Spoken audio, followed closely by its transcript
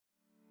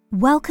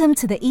Welcome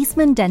to the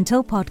Eastman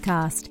Dental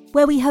Podcast,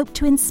 where we hope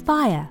to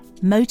inspire,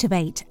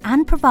 motivate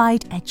and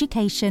provide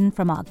education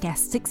from our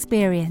guests'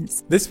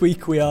 experience. This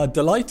week we are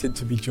delighted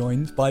to be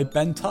joined by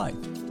Ben Tighe.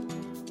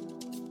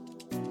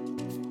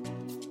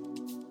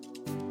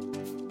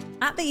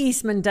 At the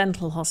Eastman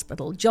Dental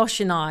Hospital, Josh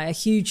and I are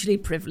hugely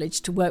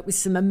privileged to work with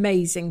some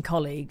amazing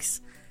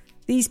colleagues.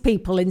 These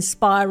people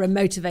inspire and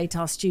motivate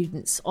our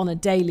students on a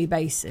daily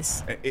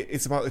basis.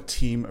 It's about a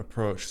team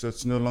approach, so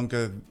it's no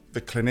longer the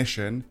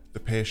clinician,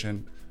 the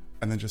patient,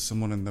 and then just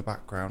someone in the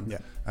background.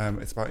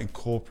 It's about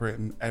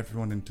incorporating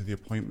everyone into the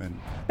appointment.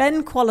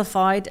 Ben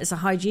qualified as a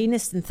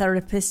hygienist and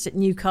therapist at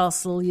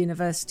Newcastle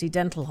University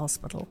Dental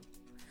Hospital.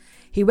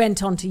 He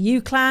went on to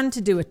UCLan to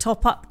do a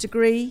top-up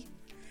degree.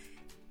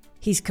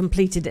 He's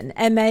completed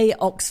an MA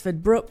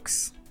Oxford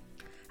Brookes.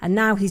 And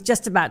now he's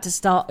just about to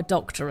start a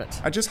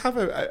doctorate. I just have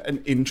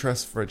an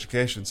interest for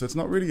education, so it's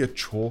not really a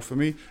chore for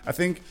me. I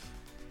think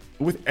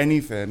with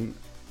anything,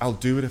 I'll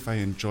do it if I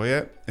enjoy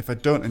it. If I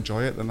don't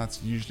enjoy it, then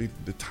that's usually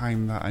the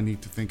time that I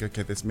need to think,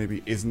 okay, this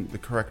maybe isn't the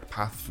correct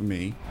path for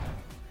me.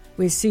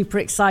 We're super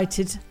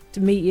excited to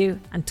meet you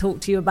and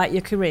talk to you about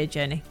your career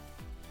journey.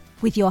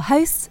 With your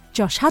hosts,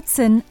 Josh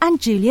Hudson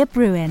and Julia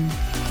Bruin.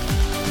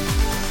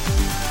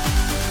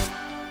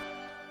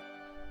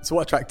 So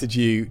what attracted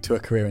you to a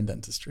career in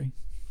dentistry?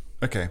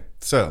 Okay,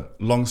 so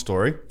long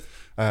story.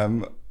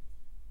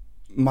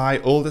 My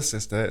older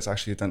sister is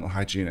actually a dental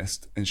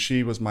hygienist, and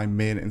she was my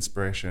main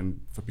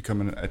inspiration for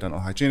becoming a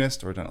dental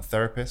hygienist or a dental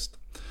therapist.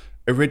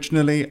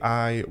 Originally,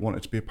 I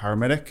wanted to be a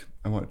paramedic.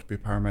 I wanted to be a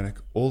paramedic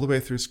all the way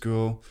through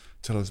school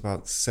till I was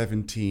about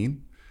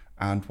 17.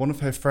 And one of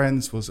her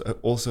friends was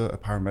also a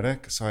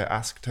paramedic, so I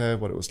asked her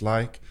what it was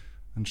like,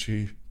 and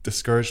she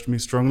discouraged me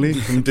strongly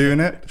from doing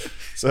it.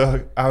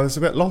 So I was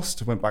a bit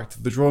lost. I went back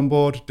to the drawing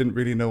board, didn't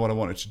really know what I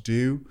wanted to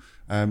do.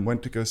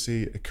 Went to go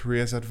see a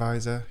careers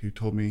advisor who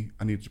told me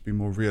I needed to be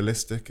more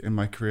realistic in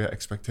my career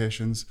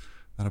expectations,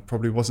 that I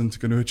probably wasn't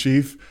going to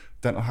achieve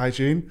dental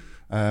hygiene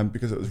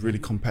because it was a really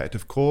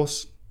competitive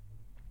course.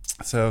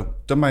 So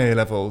done my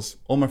A-levels,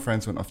 all my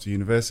friends went off to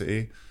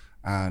university,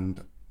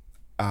 and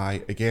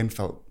I again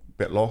felt a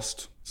bit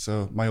lost.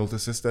 So my older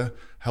sister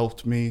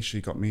helped me. She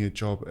got me a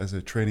job as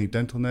a trainee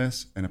dental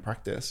nurse in a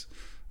practice,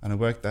 and I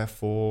worked there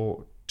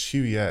for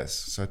 2 years.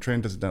 So I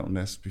trained as a dental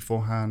nurse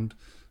beforehand,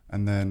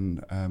 and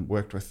then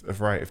worked with a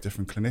variety of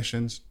different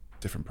clinicians,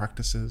 different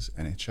practices,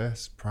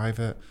 NHS,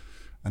 private,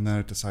 and then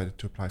I decided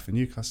to apply for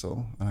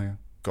Newcastle, and I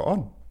got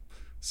on.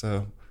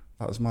 So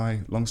that was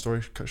my long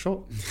story cut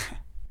short.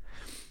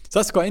 So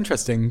that's quite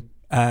interesting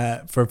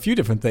for a few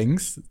different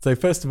things. So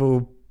first of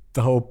all,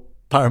 the whole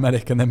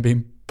paramedic and then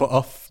being put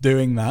off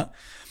doing that,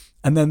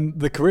 and then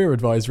the career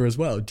advisor as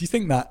well. Do you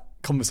think that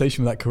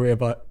conversation with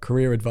that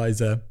career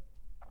advisor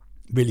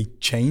really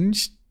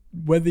changed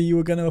whether you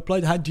were going to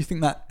apply? How do you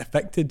think that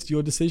affected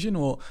your decision,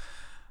 or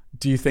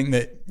do you think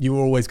that you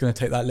were always going to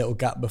take that little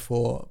gap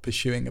before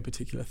pursuing a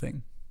particular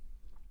thing?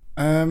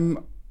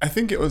 I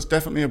think it was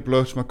definitely a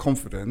blow to my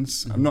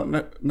confidence. I'm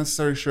not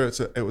necessarily sure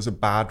it was a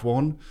bad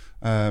one.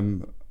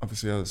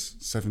 Obviously I was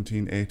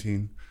 17,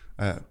 18,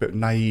 a bit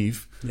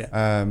naive.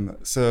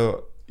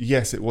 So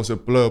yes, it was a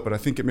blow, but I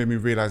think it made me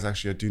realize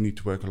actually I do need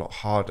to work a lot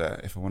harder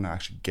if I want to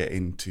actually get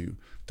into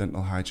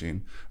dental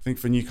hygiene. I think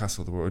for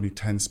Newcastle there were only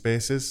 10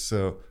 spaces,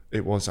 so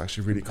it was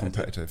actually really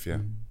competitive.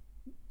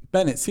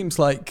 Ben, it seems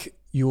like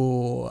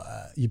you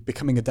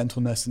becoming a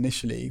dental nurse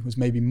initially was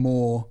maybe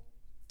more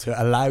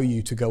to allow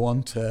you to go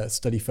on to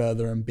study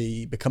further and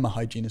become a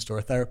hygienist or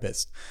a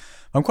therapist.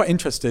 I'm quite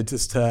interested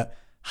as to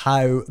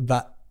how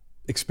that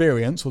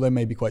experience, although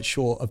maybe quite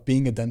short, of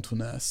being a dental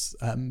nurse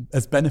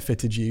has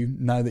benefited you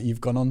now that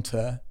you've gone on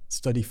to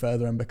study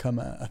further and become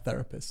a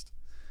therapist.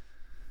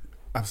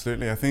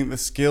 Absolutely. I think the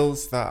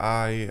skills that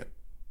I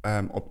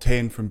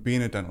obtained from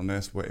being a dental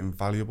nurse were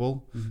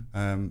invaluable.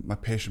 My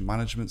patient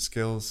management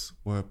skills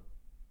were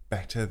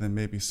better than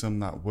maybe some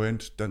that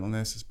weren't dental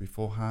nurses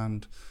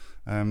beforehand.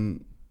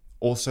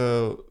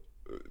 Also,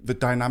 the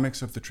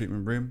dynamics of the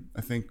treatment room.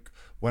 I think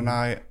when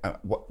I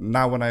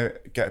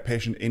get a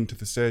patient into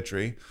the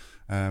surgery,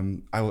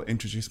 I will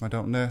introduce my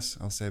dental nurse.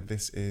 I'll say,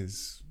 this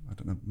is, I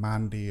don't know,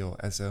 Mandy or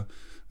Ezo.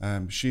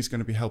 She's going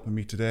to be helping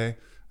me today.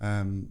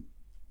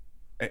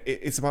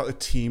 It's about a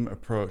team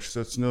approach.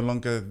 So it's no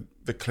longer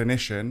the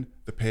clinician,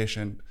 the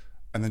patient,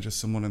 and then just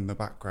someone in the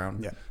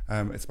background.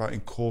 It's about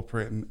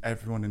incorporating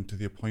everyone into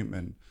the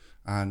appointment.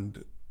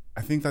 And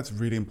I think that's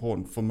really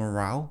important for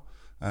morale.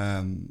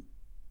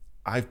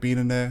 I've been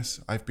a nurse.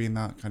 I've been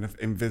that kind of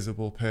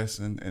invisible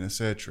person in a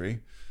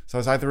surgery. So I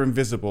was either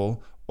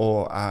invisible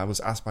or I was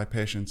asked by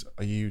patients,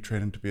 are you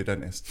training to be a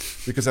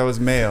dentist? Because I was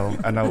male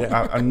and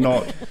I'm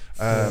not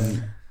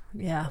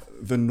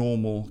the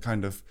normal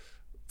kind of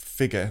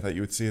figure that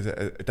you would see as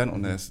a dental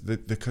nurse.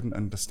 They couldn't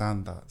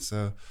understand that.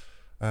 So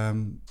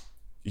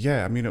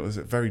it was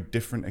a very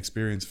different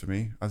experience for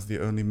me as the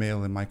only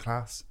male in my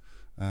class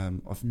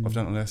of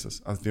dental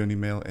nurses. I was the only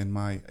male in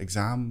my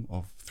exam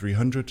of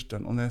 300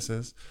 dental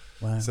nurses.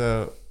 Wow.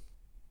 So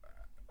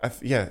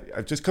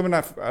just coming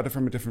at it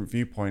from a different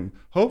viewpoint.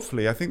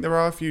 Hopefully, I think there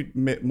are a few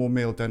more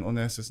male dental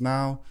nurses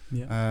now.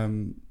 Yeah.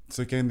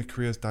 So again, the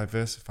career's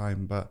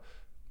diversifying, but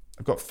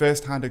I've got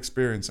first-hand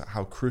experience at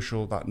how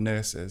crucial that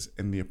nurse is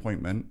in the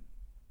appointment.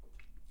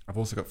 I've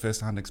also got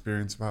first-hand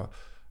experience about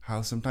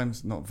how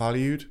sometimes not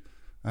valued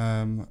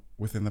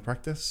within the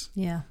practice.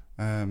 Yeah.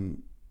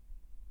 And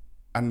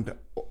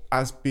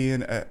as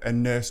being a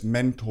nurse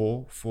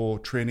mentor for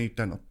trainee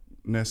dental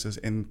nurses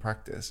in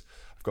practice,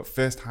 I've got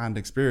first-hand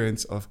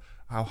experience of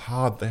how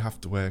hard they have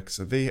to work.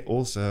 So they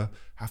also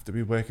have to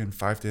be working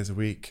 5 days a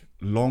week,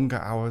 longer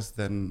hours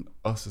than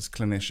us as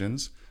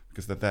clinicians,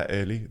 because they're there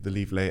early, they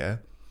leave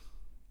later.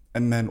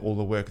 And then all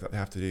the work that they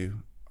have to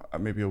do,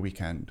 maybe a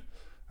weekend,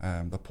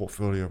 the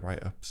portfolio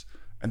write-ups.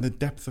 And the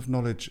depth of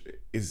knowledge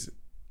is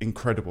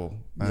incredible.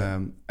 Yeah.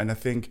 And I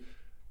think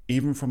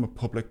even from a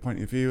public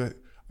point of view,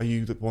 are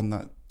you the one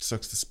that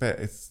sucks to spit?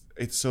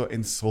 It's so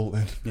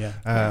insulting. Yeah.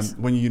 Yes.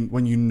 When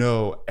you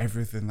know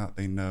everything that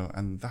they know,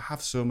 and they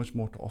have so much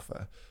more to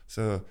offer.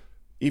 So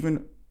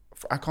even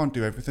I can't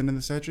do everything in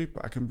the surgery,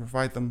 but I can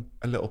provide them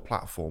a little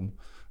platform,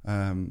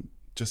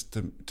 just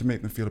to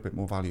make them feel a bit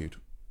more valued.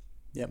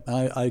 Yeah,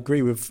 I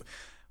agree with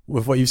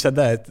what you said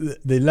there.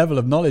 The level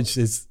of knowledge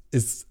is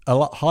a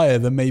lot higher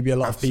than maybe a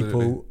lot Absolutely. of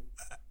people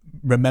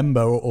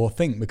remember or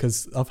think,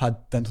 because I've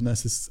had dental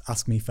nurses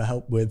ask me for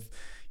help with,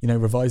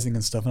 revising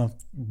and stuff, and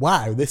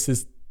wow, this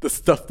is the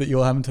stuff that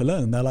you're having to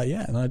learn. And they're like,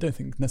 yeah, and I don't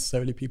think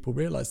necessarily people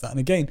realize that. And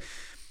again,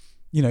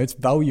 it's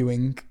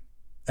valuing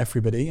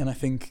everybody, and I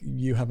think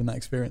you having that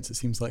experience, it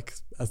seems like,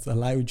 has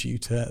allowed you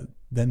to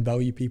then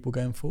value people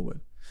going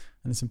forward,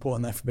 and it's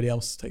important that everybody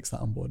else takes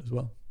that on board as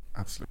well.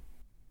 Absolutely.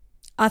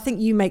 I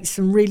think you make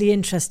some really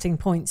interesting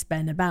points,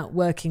 Ben, about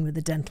working with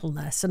a dental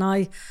nurse. And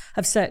I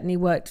have certainly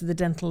worked with a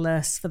dental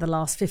nurse for the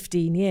last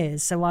 15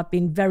 years. So I've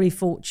been very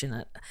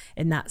fortunate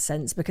in that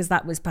sense, because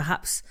that was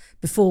perhaps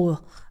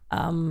before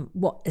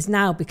what has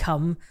now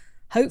become,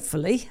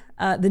 hopefully,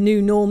 the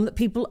new norm, that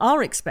people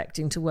are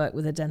expecting to work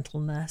with a dental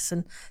nurse.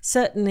 And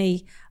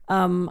certainly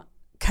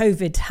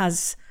COVID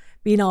has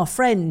been our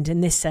friend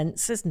in this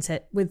sense, isn't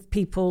it? With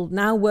people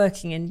now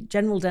working in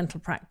general dental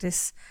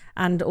practice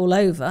and all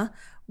over,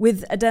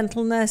 with a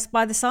dental nurse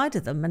by the side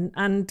of them,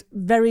 and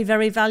very,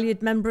 very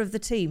valued member of the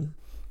team.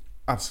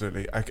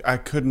 Absolutely. I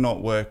could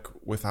not work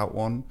without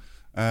one.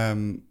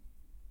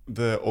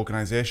 The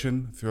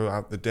organisation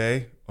throughout the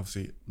day,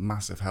 obviously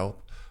massive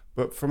help.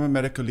 But from a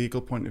medical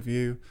legal point of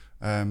view,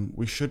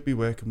 we should be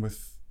working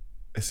with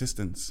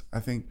assistants.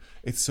 I think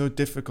it's so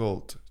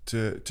difficult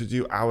to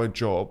do our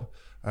job.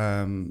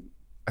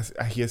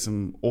 I hear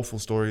some awful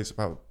stories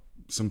about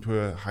some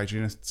poor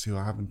hygienists who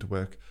are having to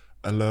work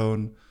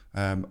alone,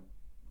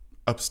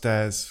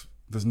 upstairs.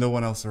 There's no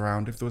one else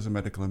around. If there was a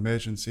medical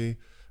emergency,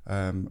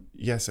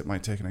 yes, it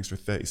might take an extra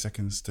 30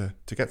 seconds to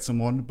get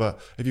someone,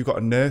 but if you've got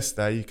a nurse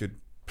there, you could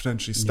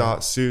potentially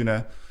start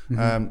sooner.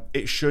 Mm-hmm.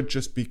 It should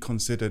just be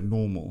considered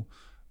normal.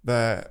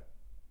 A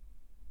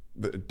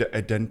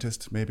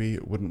dentist maybe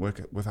wouldn't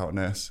work without a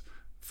nurse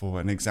for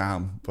an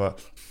exam,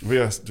 but we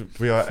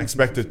are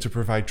expected to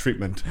provide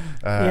treatment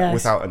Yes.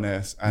 without a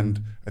nurse.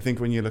 And I think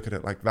when you look at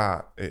it like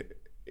that,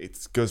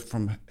 it goes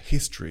from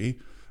history,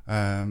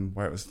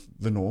 where it was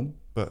the norm,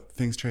 but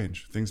things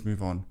change, things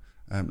move on.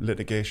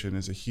 Litigation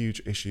is a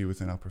huge issue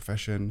within our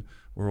profession.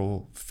 We're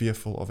all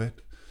fearful of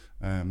it.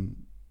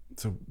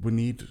 So we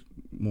need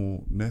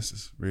more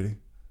nurses, really.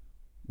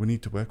 We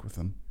need to work with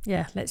them.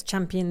 Yeah, let's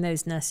champion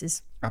those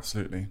nurses.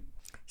 Absolutely.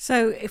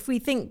 So if we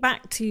think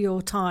back to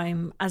your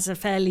time as a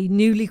fairly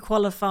newly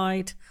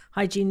qualified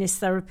hygienist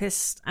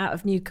therapist out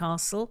of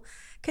Newcastle,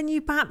 can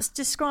you perhaps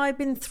describe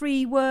in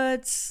 3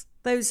 words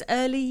those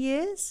early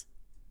years?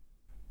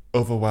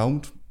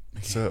 Overwhelmed.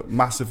 So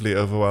massively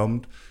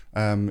overwhelmed.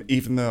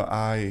 Even though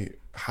I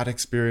had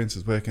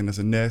experiences working as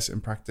a nurse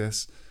in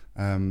practice,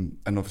 and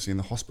obviously in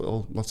the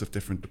hospital, lots of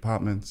different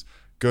departments,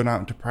 going out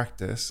into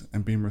practice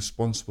and being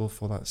responsible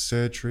for that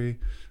surgery,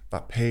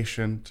 that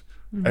patient,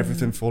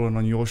 everything falling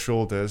on your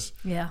shoulders.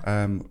 Yeah.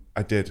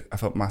 I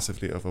felt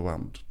massively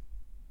overwhelmed.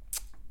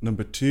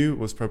 Number 2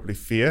 was probably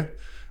fear,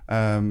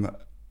 in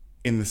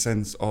the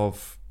sense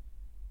of,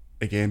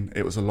 again,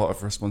 it was a lot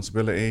of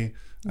responsibility,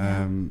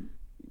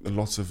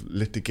 lots of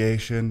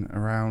litigation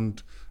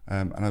around,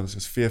 and I was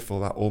just fearful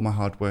that all my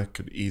hard work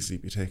could easily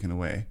be taken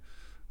away.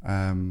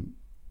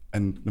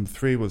 And number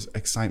 3 was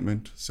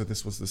excitement. So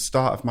this was the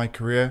start of my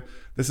career.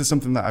 This is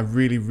something that I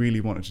really,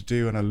 really wanted to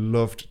do, and I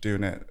loved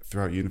doing it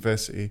throughout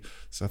university.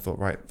 So I thought,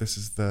 right, this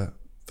is the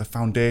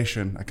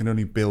foundation. I can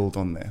only build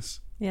on this.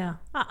 Yeah,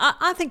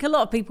 I think a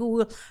lot of people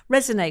will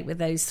resonate with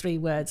those 3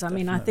 words. I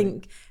mean, I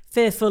think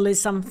fearful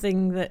is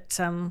something that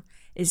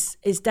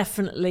is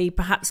definitely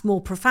perhaps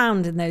more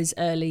profound in those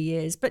early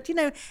years. But,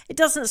 it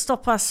doesn't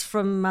stop us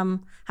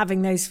from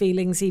having those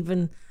feelings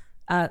even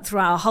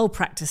throughout our whole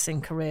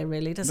practicing career,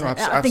 really, does it?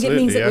 I think it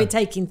means that we're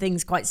taking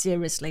things quite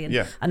seriously.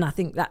 And I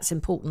think that's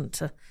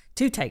important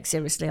to take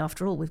seriously.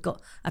 After all, we've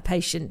got a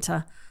patient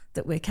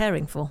that we're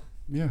caring for.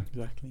 Yeah,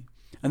 exactly.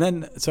 And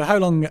then, so how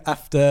long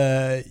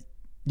after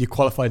you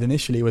qualified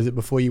initially? Was it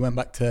before you went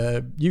back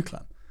to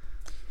UCLan?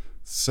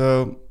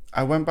 So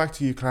I went back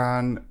to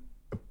UCLan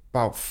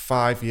about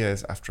 5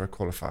 years after I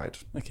qualified.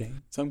 Okay,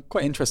 so I'm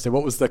quite interested.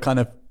 What was the kind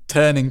of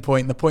turning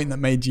point, the point that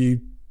made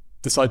you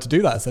decide to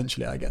do that,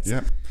 essentially, I guess?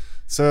 Yeah.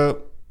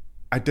 So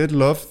I did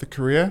love the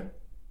career.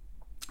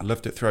 I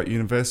loved it throughout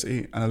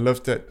university, and I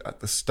loved it at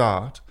the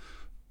start.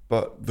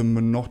 But the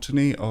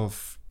monotony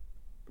of,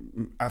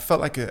 I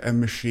felt like a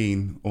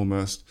machine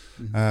almost.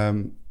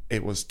 Mm-hmm.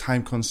 It was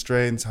time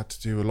constraints. I had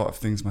to do a lot of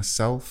things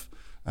myself.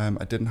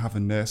 I didn't have a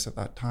nurse at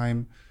that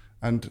time,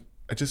 and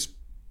I just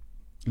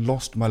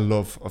lost my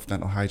love of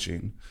dental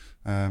hygiene.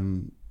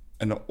 And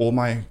all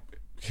my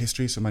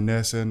history, so my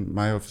nursing,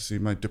 my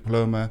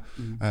diploma,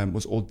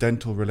 was all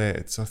dental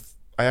related. So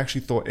I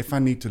actually thought, if I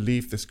need to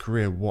leave this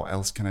career, what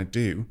else can I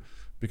do?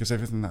 Because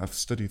everything that I've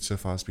studied so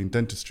far has been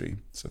dentistry.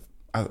 So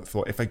I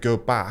thought, if I go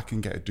back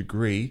and get a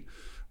degree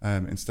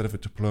instead of a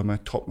diploma,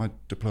 top my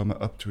diploma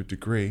up to a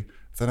degree,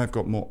 then I've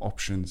got more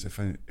options if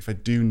I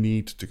do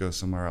need to go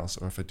somewhere else,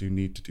 or if I do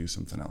need to do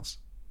something else.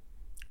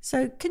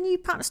 So can you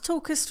perhaps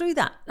talk us through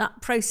that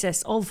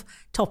process of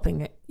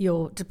topping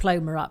your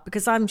diploma up?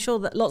 Because I'm sure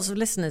that lots of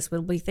listeners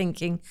will be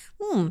thinking,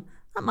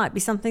 that might be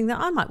something that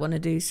I might want to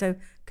do. So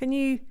can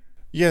you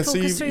talk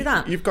us through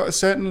that? You've got a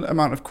certain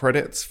amount of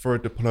credits for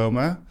a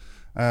diploma.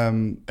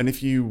 And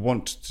if you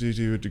want to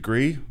do a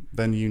degree,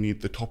 then you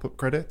need the top-up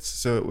credits.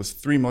 So it was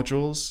 3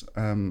 modules.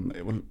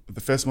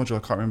 The first module, I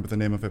can't remember the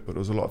name of it, but it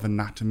was a lot of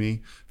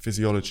anatomy,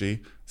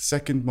 physiology.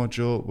 Second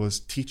module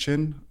was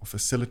teaching, or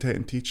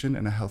facilitating teaching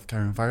in a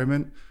healthcare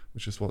environment,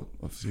 which is what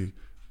obviously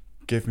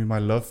gave me my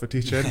love for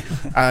teaching.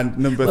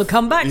 And we'll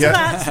come back to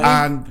that.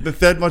 And the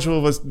third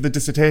module was the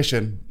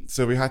dissertation.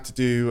 So we had to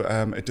do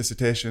a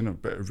dissertation, a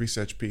bit of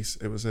research piece.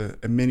 It was a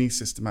mini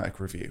systematic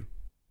review.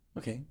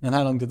 Okay. And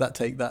how long did that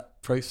take,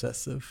 that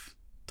process of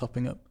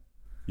topping up?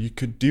 You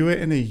could do it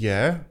in a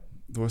year.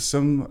 There were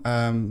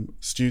some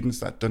students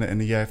that done it in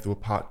a year if they were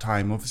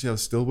part-time. Obviously, I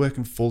was still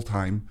working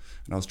full-time,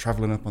 and I was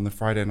traveling up on the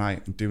Friday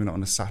night and doing it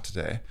on a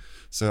Saturday.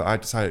 So I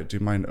decided to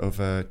do mine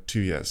over 2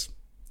 years.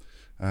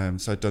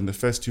 So I'd done the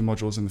first 2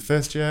 modules in the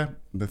first year.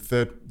 The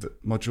third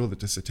module, the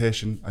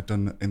dissertation, I'd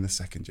done in the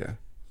second year.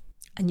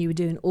 And you were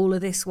doing all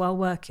of this while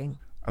working?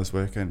 I was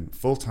working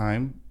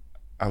full-time.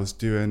 I was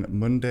doing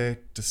Monday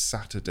to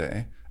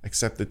Saturday,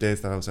 except the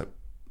days that I was at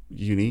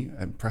uni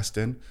in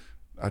Preston.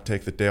 I'd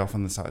take the day off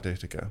on the Saturday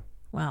to go.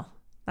 Wow,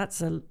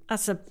 that's a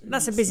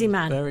busy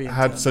man. I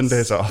had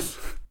Sundays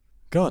off.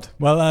 God,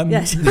 well,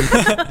 yes.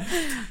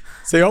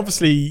 So you're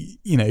obviously,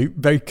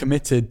 very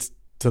committed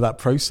to that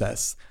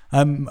process.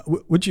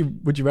 Would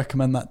you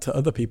recommend that to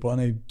other people? I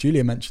know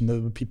Julia mentioned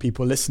there would be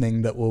people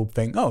listening that will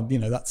think, oh,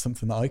 that's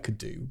something that I could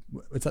do.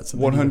 Is that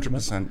something?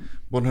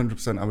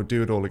 100%. I would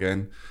do it all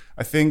again.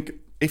 I think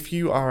if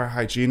you are a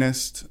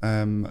hygienist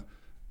and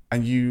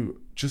you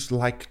just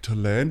like to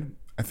learn,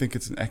 I think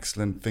it's an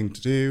excellent thing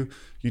to do.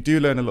 You do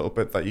learn a little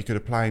bit that you could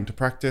apply into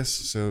practice.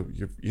 So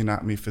your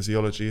anatomy,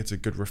 physiology, it's a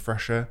good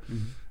refresher.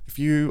 Mm-hmm. If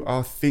you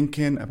are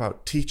thinking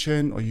about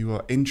teaching, or you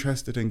are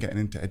interested in getting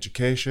into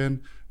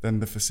education, then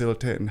the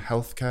facilitating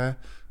healthcare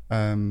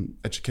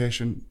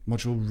education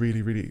module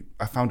really,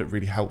 I found it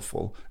really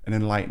helpful and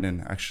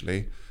enlightening,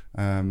 actually.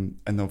 And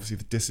obviously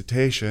the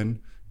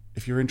dissertation,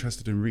 if you're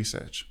interested in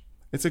research,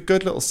 it's a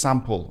good little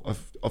sample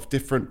of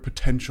different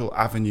potential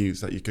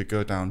avenues that you could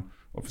go down,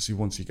 obviously,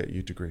 once you get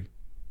your degree.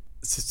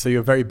 So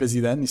you're very busy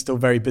then. You're still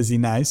very busy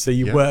now. So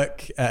you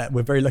work,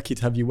 we're very lucky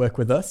to have you work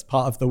with us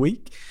part of the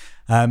week.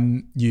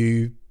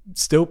 You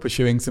still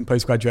pursuing some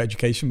postgraduate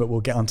education, but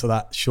we'll get onto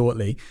that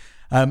shortly.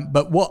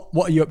 But what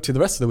are you up to the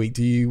rest of the week?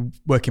 Do you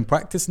work in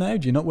practice now?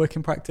 Do you not work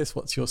in practice?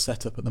 What's your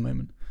setup at the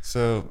moment?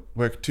 So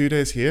work 2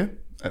 days here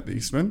at the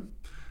Eastman.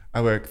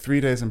 I work 3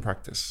 days in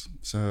practice.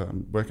 So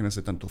I'm working as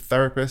a dental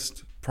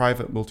therapist,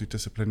 private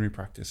multidisciplinary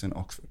practice in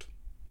Oxford.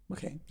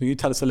 Okay. Can you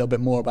tell us a little bit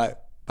more about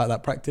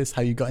that practice,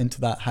 how you got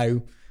into that,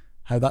 how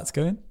that's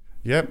going?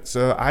 Yep.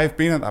 So I've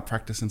been at that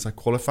practice since I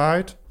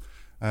qualified.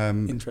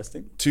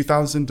 Interesting.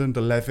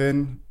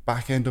 2011,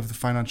 back end of the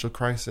financial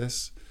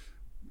crisis.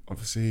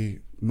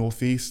 Obviously,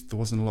 Northeast, there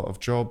wasn't a lot of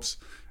jobs.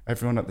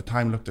 Everyone at the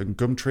time looked at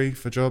Gumtree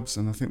for jobs,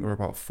 and I think there were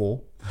about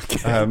 4.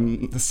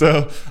 Okay.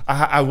 So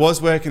I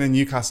was working in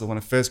Newcastle when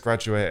I first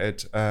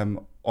graduated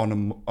on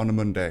a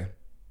Monday.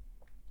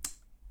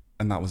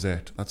 And that was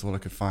it. That's all I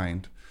could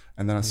find.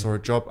 And then I saw a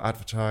job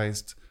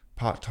advertised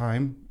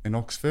part-time in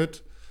Oxford.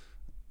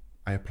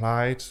 I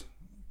applied,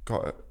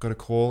 got a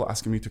call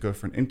asking me to go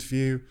for an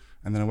interview.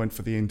 And then I went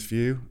for the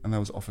interview, and I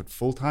was offered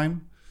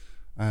full-time.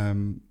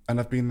 And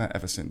I've been there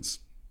ever since.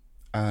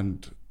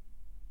 And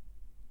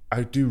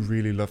I do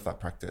really love that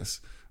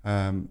practice.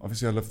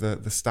 Obviously, I love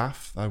the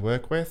staff that I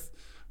work with,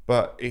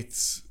 but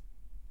it's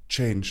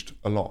changed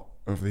a lot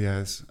over the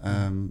years.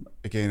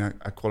 Again,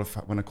 I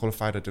qualified. When I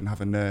qualified, I didn't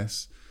have a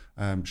nurse,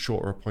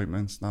 shorter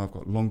appointments. Now I've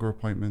got longer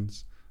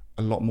appointments,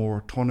 a lot more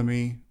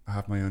autonomy. I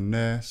have my own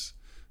nurse.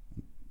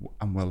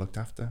 I'm well looked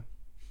after.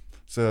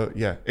 So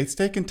yeah, it's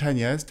taken 10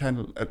 years,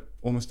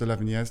 almost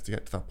 11 years to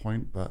get to that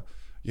point, but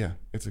yeah,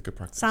 it's a good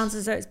practice. Sounds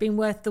as though it's been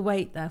worth the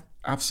wait, though.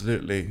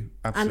 Absolutely.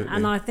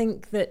 And I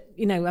think that,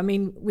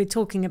 we're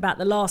talking about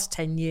the last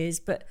 10 years,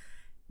 but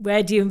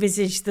where do you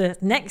envisage the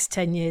next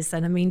 10 years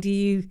then? I mean, do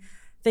you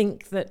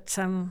think that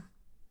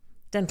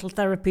dental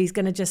therapy is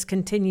going to just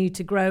continue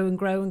to grow and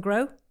grow and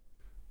grow?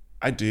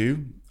 I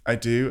do. I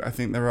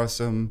think there are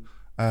some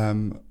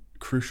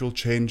crucial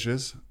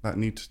changes that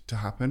need to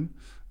happen.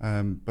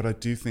 But I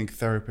do think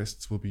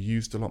therapists will be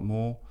used a lot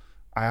more.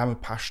 I am a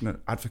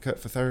passionate advocate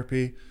for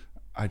therapy.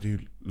 I do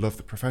love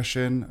the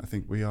profession. I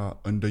think we are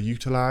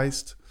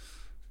underutilized.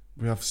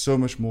 We have so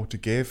much more to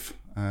give,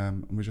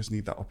 and we just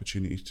need that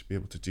opportunity to be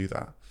able to do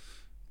that.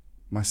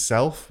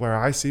 Myself, where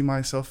I see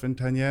myself in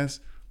 10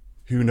 years,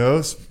 who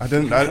knows? I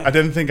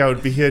didn't think I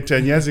would be here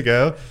 10 years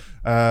ago.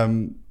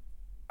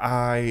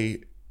 I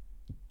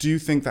do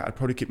think that I'd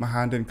probably keep my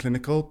hand in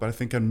clinical, but I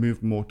think I'd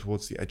move more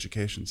towards the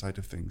education side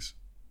of things.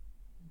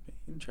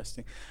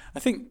 Interesting. I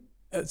think,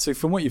 so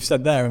from what you've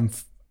said there and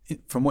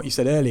from what you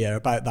said earlier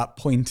about that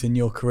point in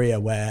your career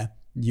where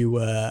you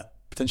were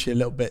potentially a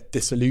little bit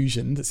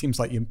disillusioned, it seems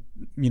like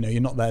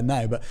you're not there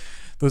now, but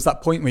there was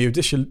that point where you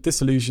were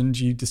disillusioned,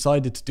 you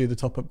decided to do the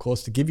top-up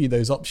course to give you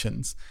those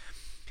options.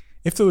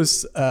 If there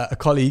was a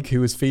colleague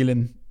who was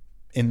feeling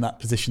in that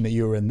position that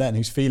you were in then,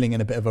 who's feeling in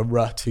a bit of a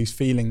rut, who's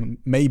feeling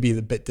maybe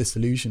a bit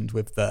disillusioned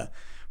with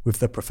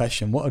the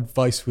profession, what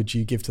advice would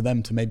you give to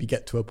them to maybe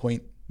get to a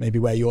point maybe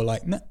where you're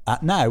like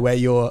at now, where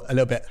you're a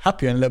little bit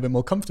happier and a little bit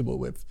more comfortable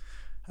with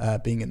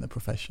being in the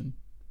profession?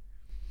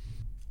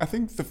 I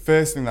think the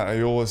first thing that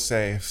I always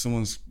say if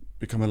someone's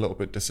become a little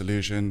bit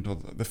disillusioned or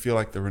they feel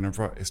like they're in a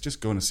rut is just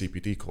go on a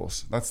CPD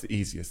course. That's the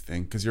easiest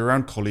thing because you're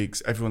around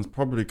colleagues. Everyone's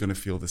probably going to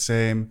feel the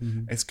same.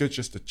 Mm-hmm. It's good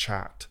just to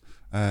chat,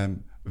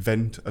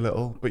 vent a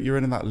little, but you're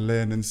in that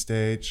learning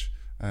stage.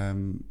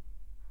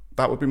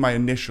 That would be my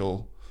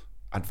initial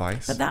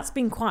advice. But that's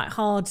been quite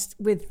hard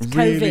with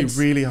Really, COVID.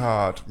 really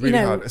hard.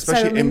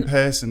 Especially in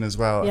person as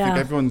well. Yeah. I think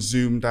everyone's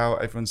zoomed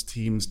out, everyone's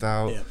teamed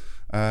out. Yeah.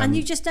 And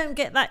you just don't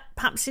get that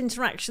perhaps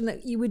interaction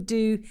that you would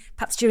do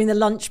perhaps during the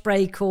lunch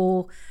break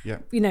or,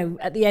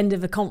 at the end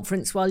of a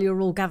conference while you're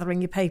all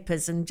gathering your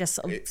papers and just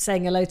sort of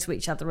saying hello to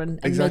each other and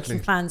making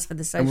plans for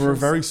the socials. And we're a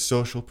very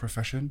social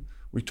profession.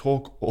 We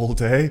talk all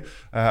day.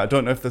 I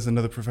don't know if there's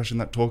another profession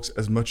that talks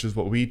as much as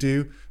what we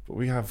do, but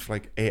we have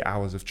like 8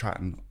 hours of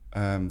chatting.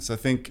 So I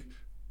think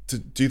to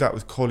do that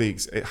with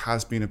colleagues, it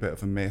has been a bit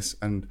of a miss.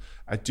 And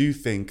I do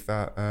think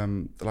that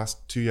the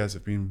last 2 years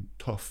have been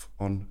tough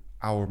on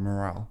our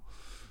morale.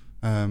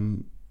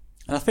 And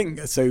I think,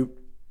 so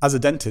as a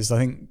dentist, I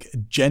think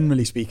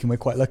generally speaking, we're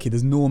quite lucky.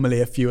 There's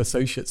normally a few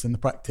associates in the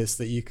practice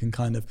that you can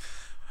kind of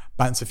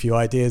bounce a few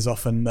ideas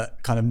off and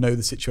that kind of know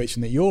the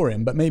situation that you're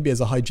in. But maybe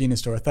as a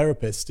hygienist or a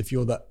therapist, if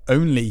you're the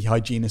only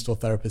hygienist or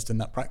therapist in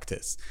that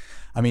practice,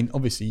 I mean,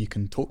 obviously you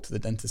can talk to the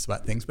dentist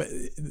about things, but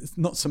it's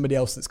not somebody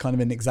else that's kind of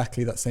in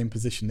exactly that same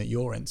position that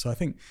you're in. So I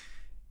think,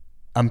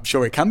 I'm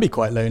sure it can be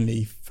quite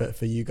lonely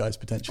for you guys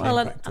potentially in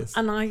practice.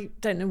 And I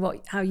don't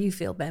know how you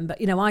feel, Ben, but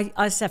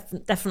I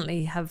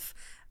definitely have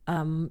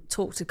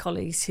talked to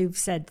colleagues who've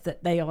said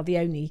that they are the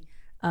only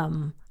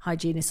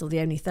hygienist or the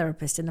only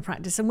therapist in the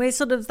practice, and we're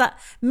sort of that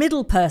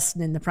middle person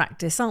in the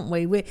practice, aren't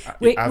we? We're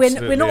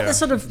not the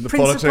sort of the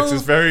principal. Politics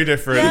is very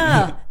different.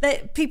 Yeah,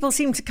 people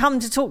seem to come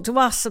to talk to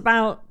us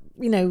about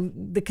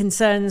the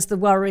concerns, the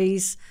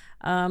worries.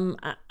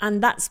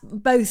 And that's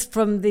both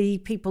from the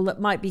people that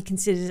might be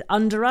considered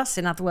under us,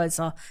 in other words,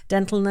 our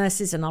dental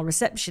nurses and our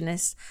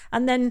receptionists.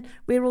 And then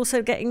we're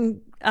also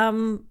getting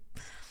a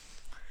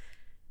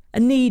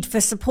need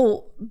for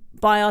support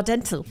by our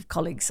dental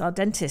colleagues, our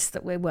dentists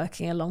that we're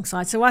working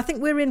alongside. So I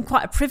think we're in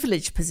quite a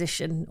privileged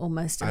position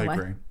almost in a way. I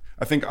agree.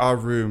 I think our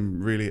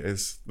room really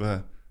is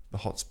the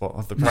hotspot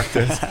of the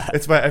practice.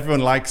 It's where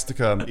everyone likes to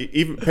come.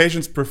 Even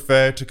patients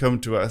prefer to come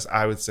to us,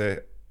 I would say,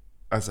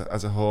 as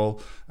a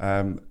whole.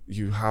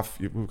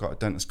 We've got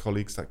dentist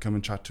colleagues that come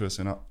and chat to us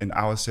in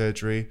our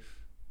surgery,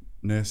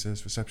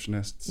 nurses,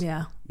 receptionists.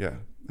 Yeah,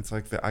 it's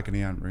like the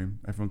agony aunt room.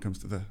 Everyone comes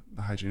to the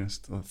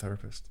hygienist or the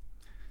therapist.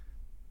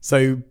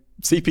 So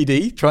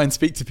CPD, try and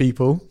speak to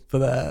people for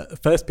the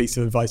first piece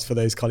of advice for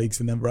those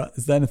colleagues in the rut.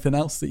 Is there anything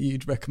else that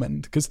you'd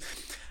recommend? Because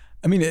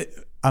I mean,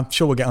 I'm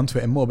sure we'll get onto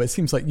it more, but it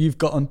seems like you've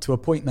gotten to a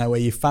point now where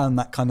you've found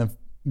that kind of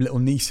little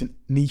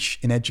niche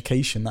in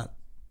education, that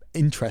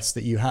interest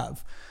that you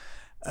have.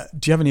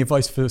 Do you have any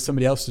advice for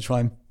somebody else to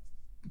try and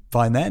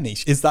find their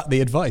niche? Is that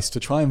the advice, to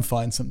try and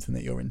find something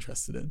that you're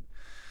interested in?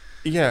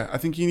 Yeah, I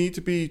think you need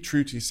to be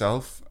true to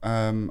yourself.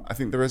 I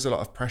think there is a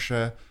lot of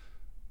pressure,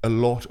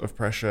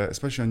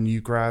 especially on new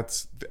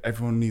grads.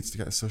 Everyone needs to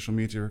get a social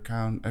media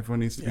account.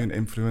 Everyone needs to be an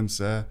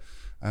influencer.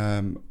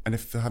 And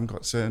if they haven't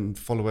got certain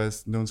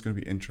followers, no one's going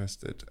to be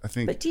interested, I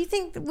think. But do you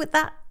think that with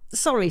that,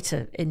 sorry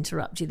to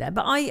interrupt you there,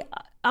 but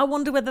I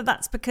wonder whether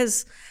that's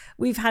because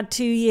we've had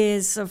 2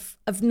 years of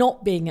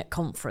not being at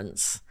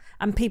conference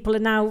and people are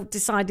now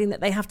deciding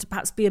that they have to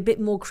perhaps be a bit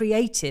more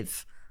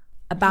creative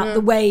about the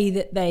way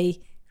that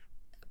they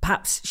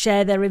perhaps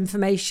share their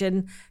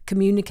information,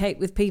 communicate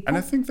with people. And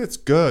I think that's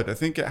good. I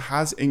think it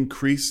has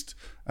increased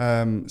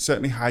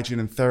certainly hygiene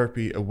and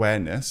therapy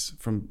awareness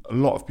from a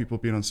lot of people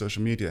being on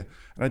social media.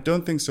 And I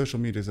don't think social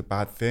media is a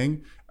bad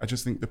thing. I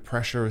just think the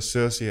pressure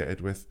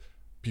associated with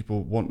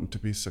people wanting to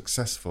be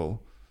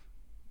successful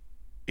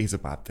is a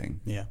bad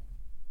thing. Yeah.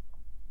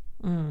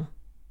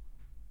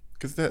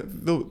 Because they're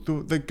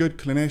good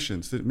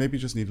clinicians that maybe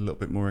just need a little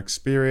bit more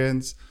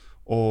experience,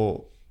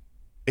 or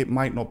it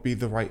might not be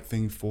the right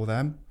thing for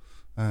them.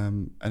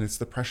 And it's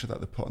the pressure that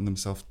they put on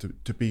themselves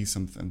to be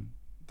something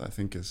that I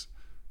think is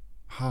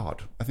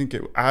hard. I think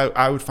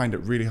I would find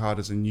it really hard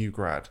as a new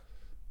grad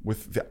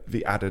with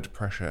the added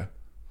pressure.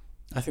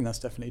 I think that's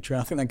definitely true.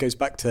 I think that goes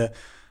back to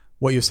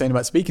what you're saying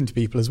about speaking to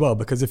people as well,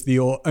 because if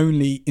your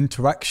only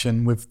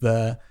interaction with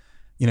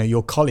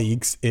your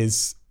colleagues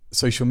is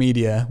social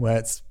media, where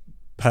it's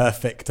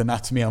perfect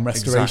anatomy on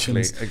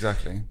restorations,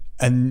 exactly,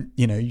 and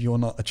you're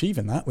not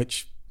achieving that,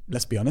 which,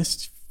 let's be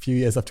honest, a few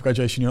years after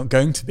graduation you're not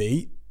going to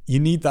be. You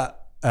need that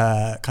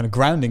kind of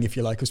grounding, if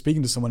you like, of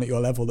speaking to someone at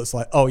your level that's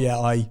like, oh yeah,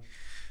 I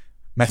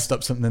messed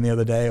up something the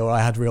other day, or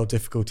I had real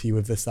difficulty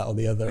with this, that, or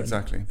the other.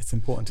 Exactly. And it's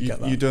important to get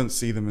that. You don't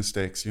see the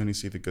mistakes, you only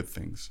see the good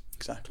things.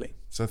 Exactly.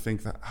 So I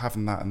think that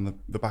having that in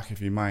the back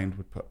of your mind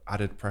would put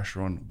added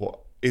pressure on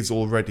what is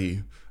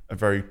already a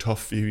very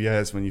tough few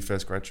years when you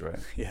first graduate.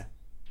 Yeah.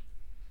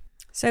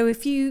 So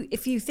if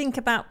you think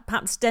about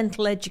perhaps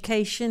dental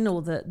education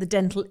or the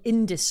dental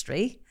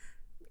industry,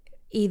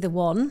 either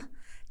one,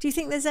 do you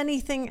think there's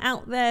anything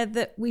out there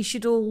that we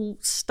should all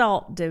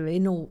start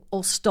doing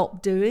or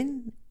stop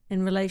doing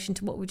in relation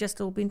to what we've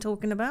just all been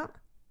talking about?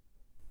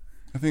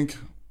 I think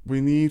we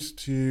need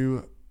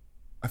to,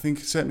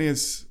 certainly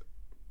as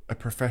a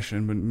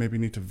profession, we maybe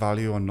need to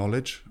value our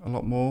knowledge a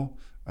lot more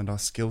and our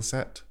skill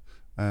set.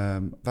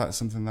 That's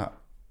something that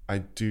I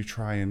do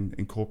try and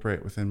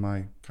incorporate within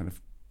my kind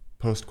of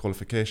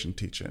post-qualification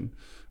teaching,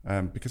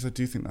 because I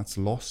do think that's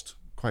lost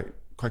quite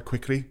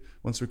quickly.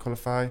 Once we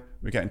qualify,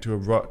 we get into a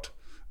rut.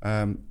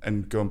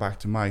 And going back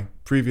to my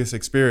previous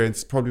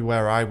experience, probably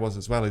where I was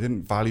as well, I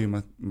didn't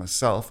value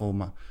myself or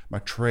my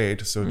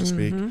trade, so to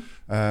speak.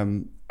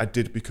 I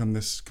did become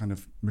this kind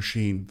of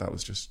machine that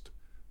was just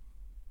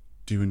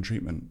doing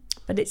treatment.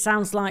 But it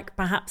sounds like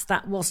perhaps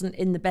that wasn't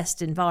in the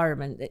best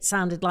environment. It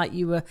sounded like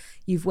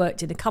you've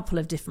worked in a couple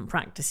of different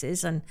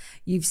practices, and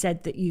you've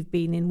said that you've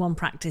been in one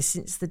practice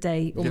since the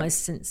day,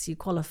 almost since you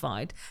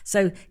qualified.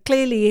 So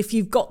clearly, if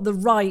you've got the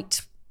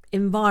right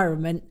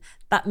environment,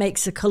 that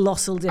makes a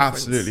colossal difference.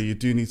 Absolutely, you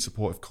do need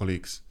supportive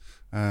colleagues.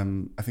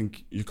 I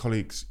think your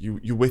colleagues,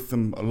 you're with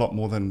them a lot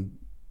more than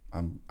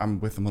I'm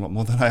with them a lot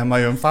more than I am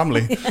my own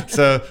family.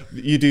 So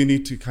you do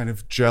need to kind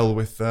of gel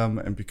with them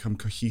and become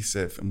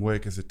cohesive and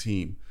work as a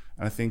team.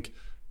 And I think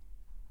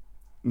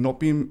not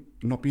being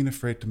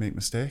afraid to make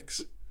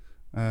mistakes.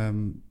 They're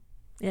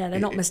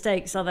not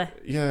mistakes, are they?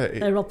 Yeah,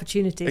 they're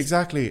opportunities.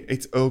 Exactly,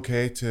 it's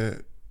okay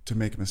to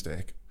make a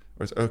mistake,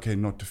 or it's okay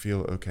not to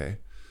feel okay.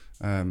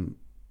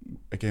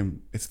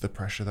 Again, it's the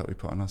pressure that we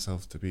put on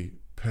ourselves to be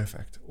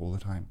perfect all the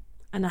time.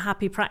 And a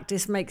happy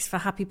practice makes for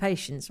happy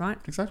patients, right?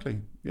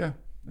 Exactly. Yeah,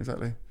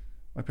 exactly.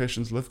 My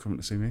patients love coming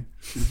to see me,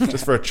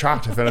 just for a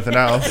chat, if anything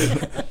else.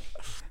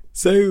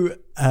 So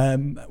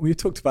we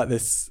talked about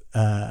this,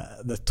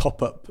 the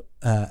top-up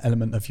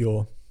element of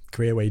your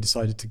career where you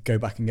decided to go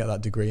back and get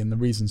that degree and the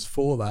reasons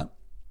for that.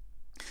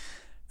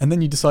 And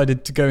then you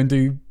decided to go and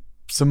do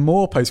some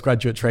more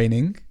postgraduate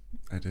training.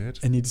 I did.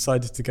 And you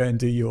decided to go and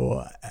do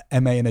your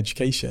MA in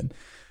education.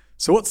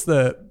 So what's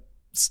the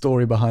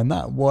story behind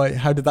that?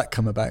 How did that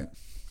come about?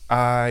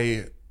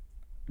 I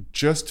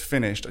just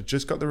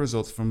got the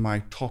results from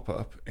my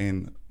top-up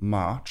in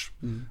March,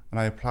 and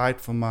I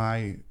applied for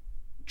my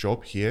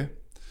job here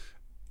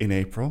in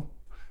April.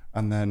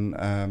 And then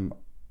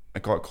I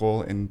got a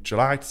call in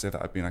July to say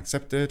that I'd been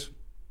accepted,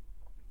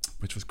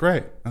 which was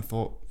great. I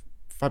thought,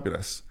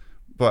 fabulous.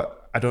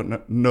 But I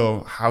don't know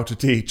how to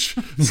teach.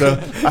 So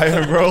I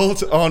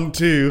enrolled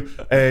onto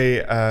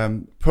a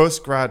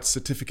postgrad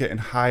certificate in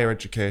higher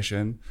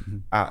education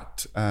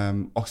at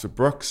Oxford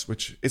Brookes,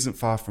 which isn't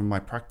far from my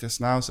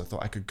practice now. So I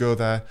thought I could go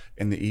there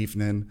in the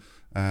evening,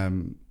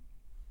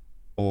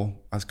 or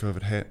as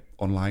COVID hit,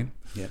 online,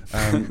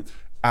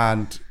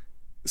 and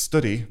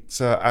study.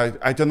 So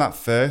I done that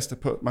first. I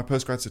put my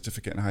postgrad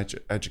certificate in higher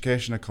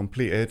education, I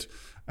completed,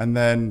 and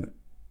then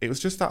it was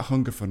just that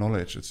hunger for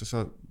knowledge. It's just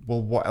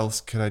well, what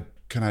else can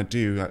I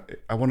do?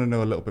 I want to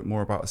know a little bit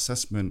more about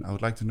assessment. I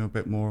would like to know a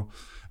bit more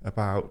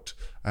about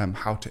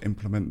how to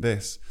implement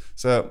this.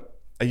 So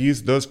I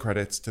used those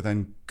credits to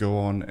then go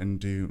on and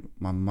do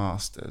my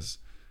master's,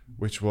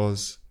 which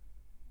was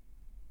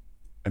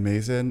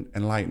amazing,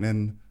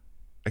 enlightening,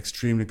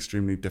 extremely,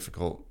 extremely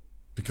difficult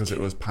because it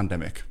was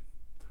pandemic.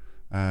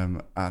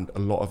 And a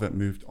lot of it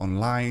moved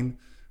online.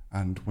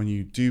 And when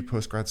you do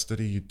postgrad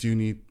study, you do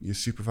need your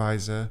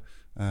supervisor.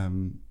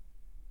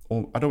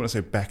 Or I don't want to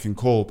say beck and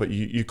call, but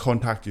you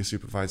contact your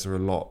supervisor a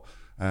lot,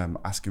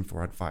 asking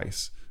for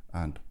advice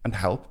and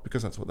help,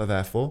 because that's what they're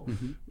there for.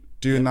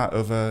 Doing that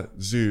over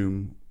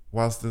Zoom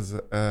whilst there's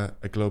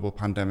a global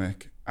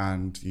pandemic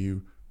and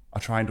you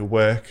are trying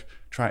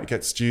to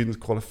get students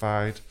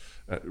qualified,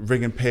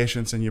 ringing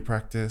patients in your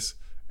practice.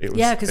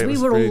 Because we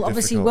were really all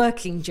obviously difficult.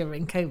 working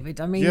during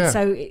COVID. I mean,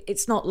 so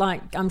it's not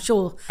like, I'm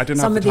sure I didn't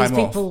some have of the these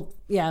time people,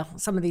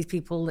 some of these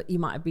people that you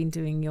might have been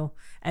doing your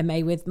MA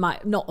with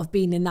might not have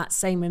been in that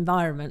same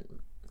environment.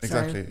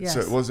 Exactly. So, yes.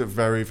 So it was a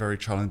very, very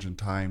challenging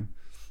time.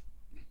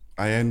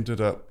 I ended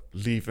up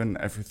leaving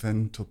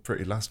everything till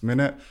pretty last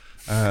minute.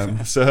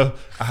 So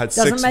I had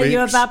 6 weeks. Doesn't make you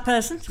a bad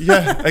person.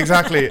 Yeah,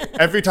 exactly.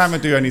 Every time I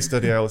do any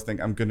study, I always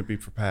think I'm going to be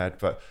prepared,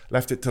 but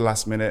left it to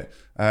last minute.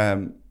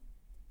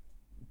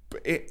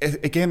 But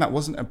again, that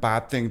wasn't a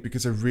bad thing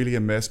because I really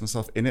immersed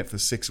myself in it for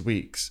 6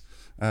 weeks.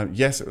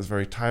 Yes, it was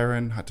very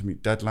tiring, had to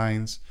meet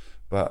deadlines,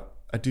 but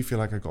I do feel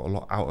like I got a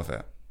lot out of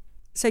it.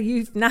 So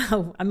you've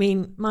now, I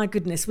mean, my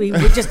goodness, we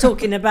were just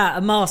talking about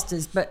a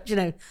master's, but, you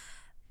know,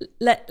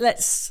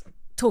 let's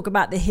talk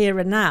about the here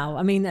and now.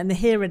 I mean, and the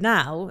here and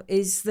now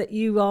is that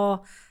you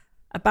are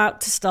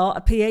about to start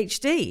a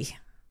PhD.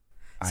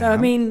 I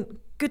mean,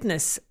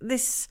 goodness,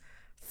 this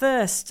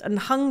thirst and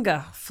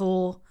hunger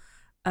for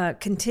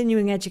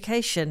continuing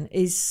education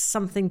is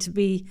something to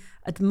be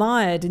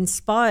admired,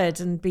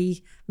 inspired, and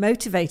be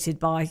motivated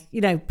by.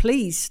 You know,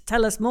 please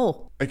tell us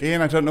more.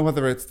 Again, I don't know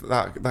whether it's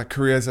that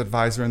careers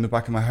advisor in the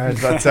back of my head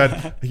that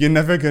said, you're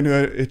never going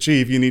to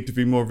achieve, you need to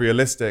be more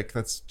realistic.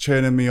 That's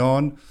churning me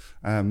on.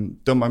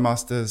 Done my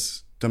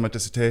master's, done my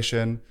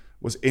dissertation,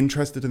 was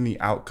interested in the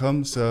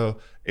outcome. So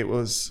it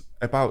was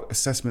about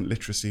assessment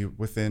literacy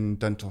within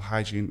dental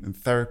hygiene and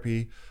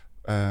therapy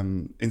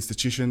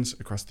institutions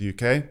across the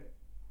UK.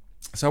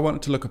 So I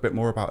wanted to look a bit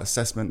more about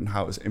assessment and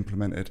how it was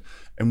implemented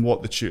and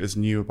what the tutors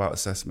knew about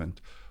assessment.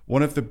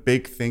 One of the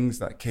big things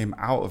that came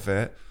out of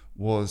it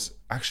was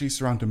actually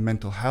surrounding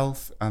mental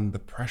health and the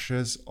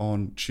pressures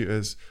on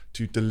tutors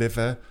to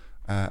deliver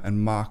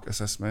and mark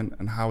assessment,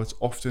 and how it's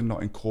often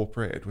not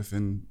incorporated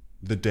within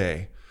the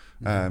day.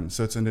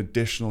 So it's an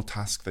additional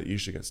task that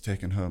usually gets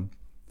taken home.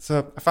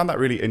 So I found that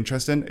really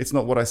interesting. It's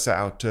not what I set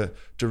out to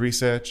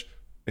research,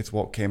 it's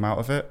what came out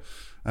of it.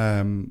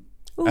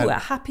 A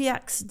happy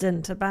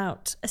accident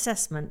about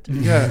assessment.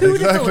 Yeah, Who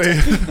would have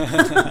exactly.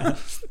 thought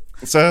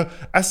it? So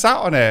I sat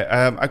on it.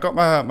 I got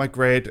my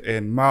grade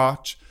in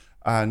March,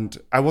 and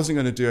I wasn't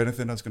going to do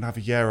anything. I was going to have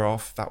a year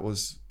off. That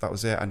was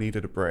it. I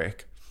needed a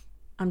break.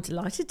 I'm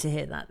delighted to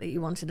hear that you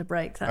wanted a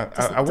break.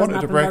 I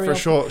wanted a break for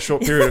a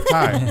short period of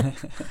time.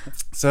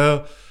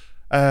 So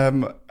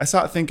I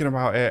started thinking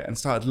about it and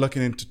started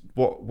looking into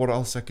what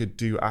else I could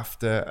do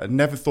after. I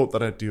never thought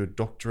that I'd do a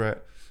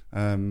doctorate.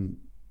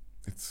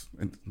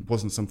 It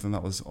wasn't something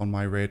that was on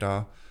my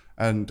radar.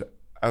 And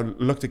I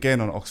looked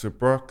again on Oxford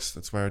Brookes.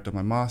 That's where I'd done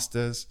my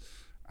master's.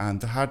 And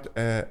they had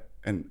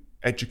an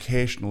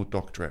educational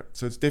doctorate.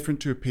 So it's different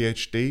to a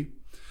PhD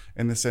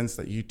in the sense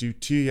that you do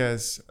 2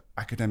 years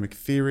academic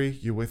theory.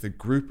 You're with a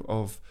group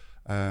of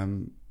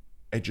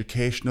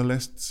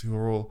educationalists who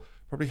are all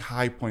probably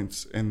high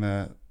points in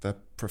the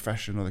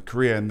profession or the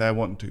career, and they're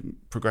wanting to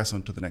progress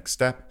on to the next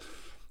step.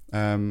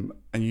 And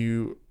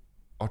you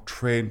are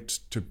trained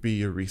to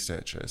be a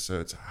researcher.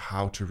 So it's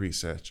how to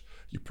research.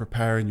 You're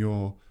preparing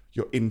your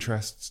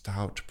interests to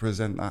how to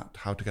present that,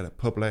 how to get it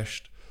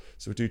published.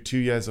 So we do 2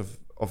 years of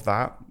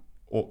that.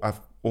 I've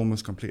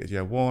almost completed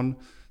year one,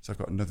 so I've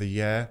got another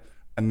year.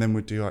 And then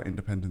we do our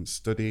independent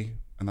study,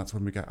 and that's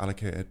when we get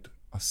allocated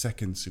our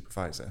second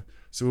supervisor.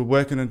 So we're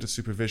working under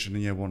supervision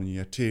in year one and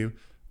year two,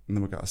 and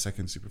then we've got our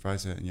second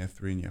supervisor in year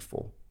 3 and year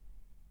 4.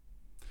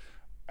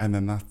 And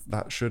then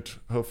that should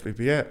hopefully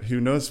be it. Who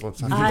knows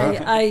what's after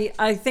that?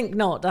 I think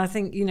not. I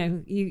think, you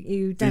know,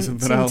 you don't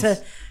seem else.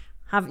 to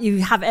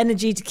have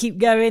energy to keep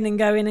going and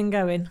going and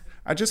going.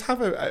 I just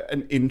have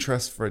an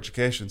interest for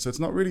education. So it's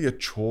not really a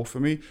chore for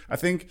me. I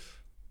think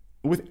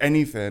with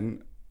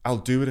anything, I'll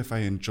do it if I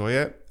enjoy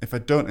it. If I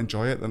don't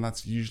enjoy it, then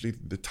that's usually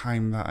the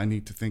time that I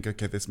need to think,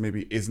 okay, this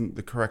maybe isn't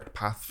the correct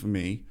path for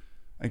me,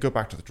 and go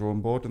back to the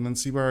drawing board and then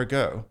see where I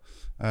go.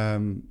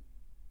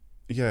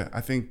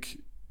 I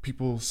think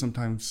people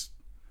sometimes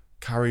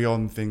carry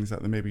on things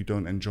that they maybe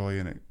don't enjoy,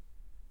 and it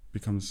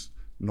becomes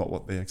not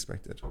what they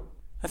expected.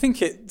 I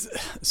think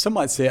some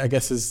might see it, I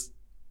guess, as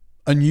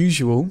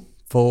unusual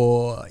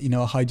for, you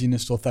know, a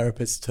hygienist or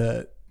therapist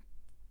to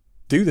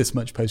do this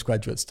much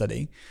postgraduate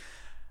study.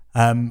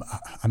 I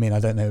mean, I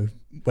don't know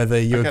whether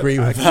you agree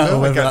with that or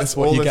whether that's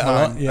what you get a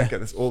lot. Yeah. I get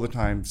this all the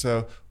time.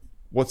 So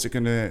is it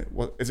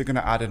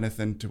gonna add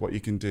anything to what you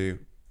can do?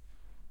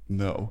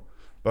 No.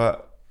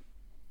 But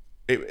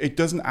it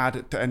doesn't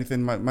add to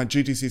anything. My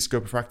GDC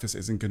scope of practice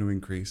isn't going to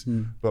increase,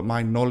 but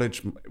my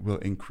knowledge will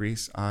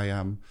increase. I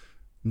am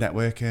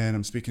networking,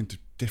 I'm speaking to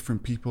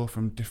different people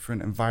from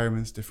different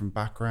environments, different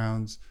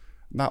backgrounds.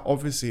 Now,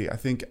 obviously, I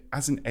think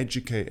as an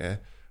educator,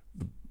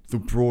 the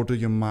broader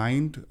your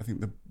mind, I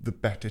think the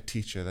better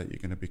teacher that you're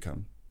going to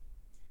become.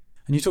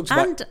 And you talked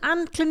about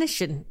and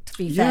clinician, to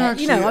be fair.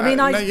 Actually, you know, I mean,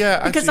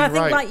 because I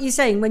think, right. like you're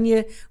saying, when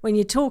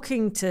you're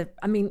talking to,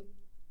 I mean,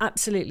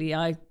 absolutely,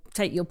 I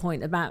take your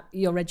point about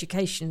your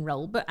education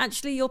role, but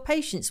actually your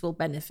patients will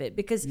benefit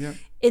because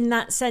in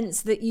that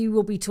sense that you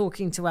will be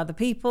talking to other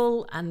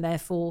people, and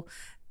therefore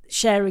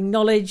sharing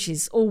knowledge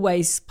is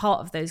always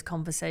part of those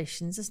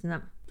conversations, isn't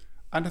it?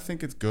 And I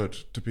think it's good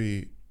to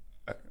be,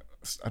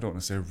 I don't want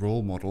to say a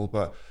role model,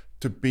 but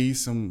to be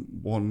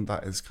someone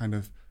that is kind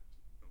of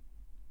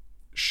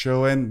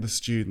showing the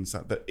students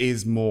that there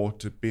is more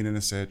to being in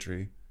a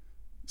surgery,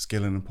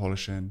 scaling and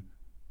polishing.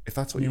 If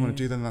that's what you want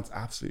to do, then that's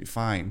absolutely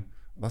fine.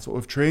 That's what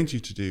we've trained you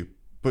to do.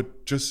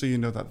 But just so you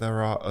know that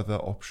there are other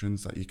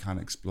options that you can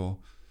explore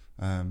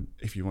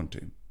if you want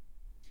to.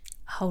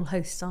 A whole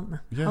host, aren't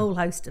there? Yeah. A whole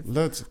host of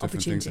loads of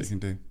different things that you can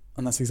do.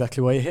 And that's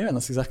exactly why you're here, and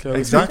that's exactly why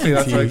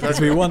That's because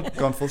we want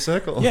gone full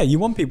circle. Yeah, you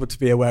want people to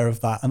be aware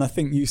of that. And I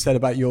think you said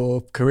about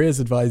your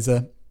careers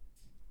advisor,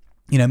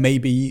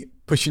 maybe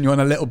pushing you on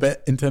a little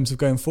bit in terms of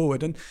going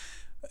forward. And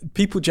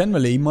people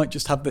generally might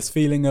just have this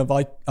feeling of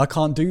I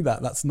can't do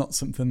that. That's not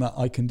something that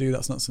I can do.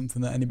 That's not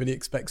something that anybody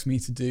expects me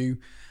to do.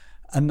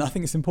 And I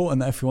think it's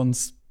important that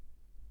everyone's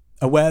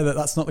aware that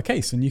that's not the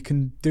case, and you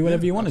can do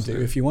whatever you want to do.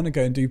 If you want to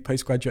go and do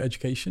postgraduate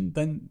education,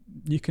 then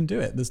you can do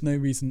it. There's no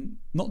reason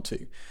not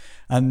to.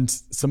 And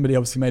somebody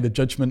obviously made a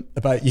judgment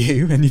about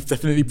you, and you've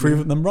definitely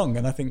proven them wrong.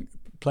 And I think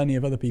plenty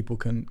of other people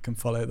can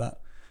follow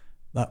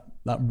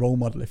that role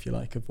model, if you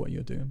like, of what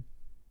you're doing.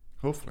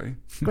 Hopefully.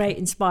 Great,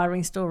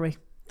 inspiring story.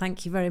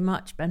 Thank you very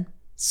much, Ben.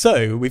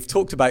 So we've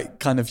talked about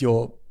kind of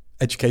your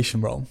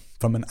education role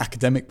from an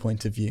academic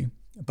point of view.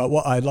 But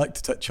what I'd like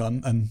to touch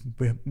on, and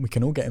we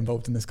can all get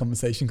involved in this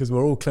conversation because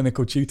we're all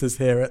clinical tutors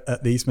here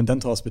at the Eastman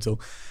Dental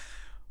Hospital.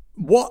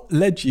 What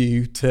led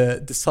you to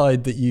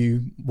decide that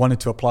you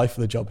wanted to apply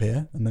for the job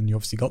here, and then you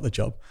obviously got the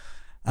job?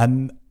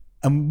 And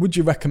would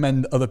you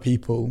recommend other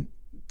people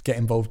get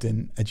involved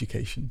in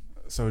education?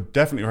 So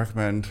definitely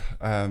recommend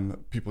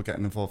people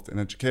getting involved in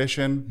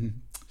education. Mm-hmm.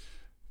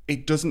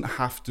 It doesn't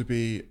have to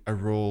be a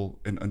role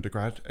in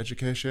undergrad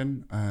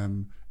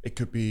education. It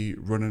could be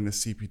running a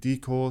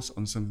CPD course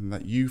on something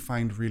that you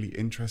find really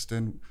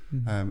interesting,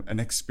 an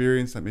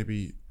experience that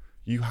maybe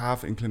you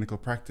have in clinical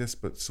practice,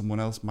 but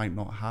someone else might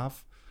not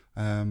have.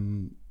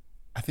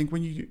 I think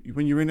when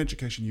you're in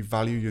education, you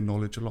value your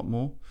knowledge a lot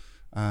more,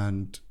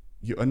 and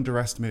you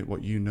underestimate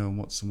what you know and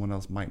what someone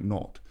else might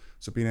not.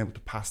 So being able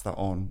to pass that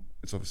on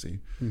is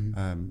obviously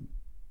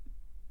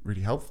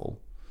really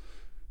helpful.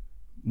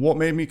 What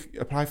made me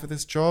apply for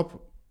this job?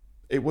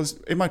 It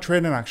was in my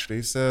training,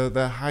 actually. So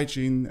the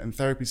hygiene and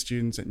therapy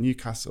students at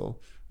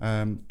Newcastle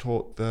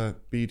taught the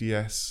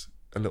BDS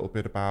a little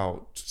bit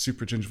about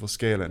supragingival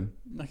scaling.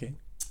 Okay.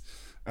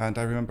 And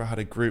I remember I had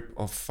a group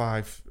of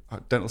 5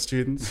 dental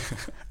students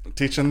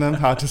teaching them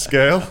how to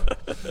scale,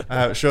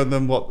 showing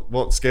them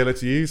what scaler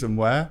to use and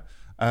where.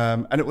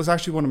 And it was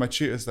actually one of my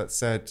tutors that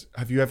said,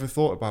 have you ever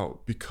thought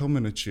about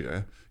becoming a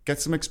tutor? Get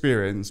some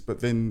experience, but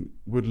then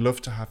would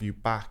love to have you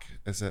back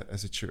as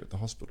a tutor at the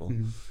hospital.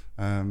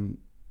 Mm-hmm.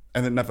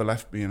 And it never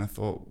left me. And I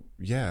thought,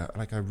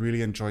 I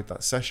really enjoyed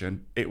that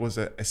session. It was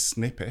a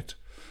snippet.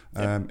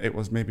 It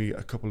was maybe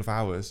a couple of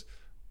hours,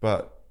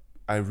 but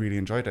I really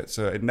enjoyed it.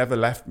 So it never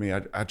left me.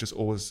 I just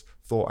always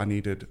thought I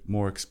needed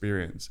more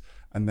experience.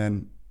 And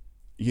then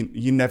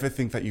you never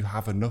think that you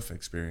have enough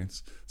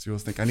experience. So you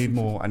always think, I need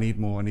more, I need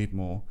more, I need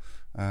more.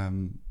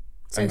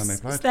 So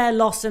it's their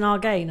loss and our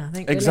gain, I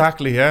think.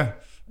 Exactly, yeah.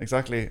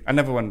 Exactly. I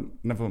never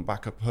went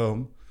back up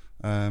home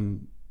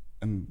and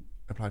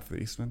applied for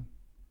the Eastman.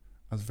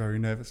 I was very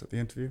nervous at the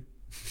interview.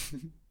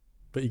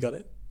 But you got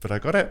it? But I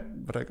got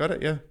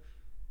it, yeah.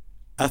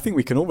 I think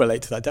we can all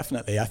relate to that,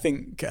 definitely. I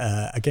think,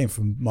 again,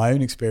 from my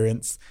own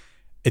experience,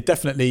 it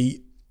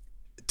definitely,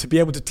 to be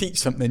able to teach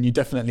something, you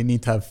definitely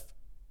need to have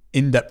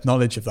in-depth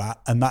knowledge of that,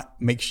 and that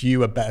makes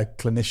you a better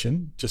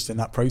clinician just in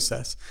that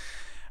process.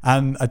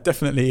 And I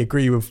definitely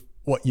agree with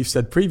what you've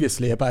said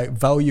previously about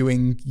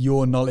valuing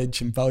your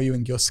knowledge and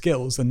valuing your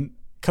skills, and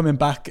coming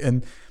back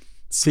and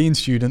seeing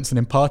students and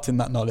imparting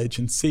that knowledge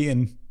and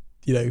seeing,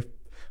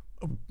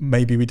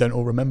 maybe we don't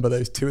all remember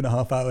those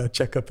 2.5 hour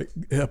checkup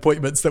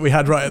appointments that we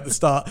had right at the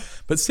start,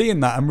 but seeing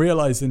that and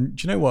realizing,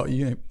 do you know what,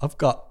 I've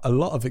got a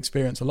lot of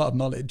experience, a lot of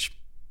knowledge.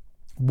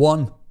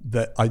 1,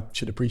 that I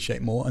should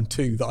appreciate more, and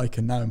 2, that I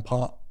can now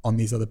impart on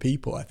these other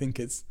people. I think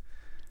it's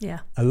a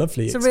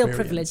lovely experience. It's a real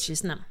privilege,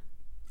 isn't it?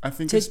 I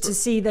think to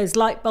see those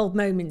light bulb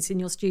moments in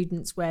your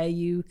students where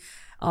you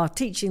are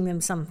teaching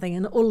them something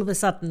and all of a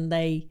sudden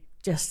they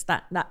just,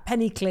 that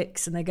penny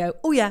clicks and they go,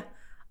 oh yeah,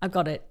 I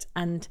got it.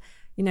 And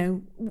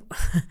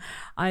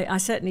I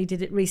certainly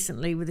did it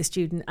recently with a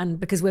student, and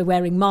because we're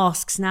wearing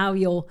masks now,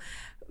 you're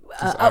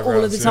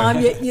all of the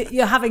time,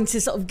 you're having to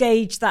sort of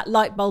gauge that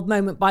light bulb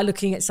moment by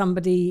looking at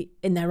somebody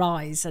in their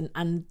eyes,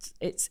 and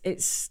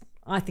it's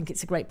I think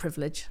it's a great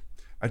privilege.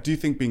 I do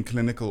think being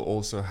clinical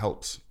also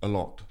helps a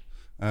lot,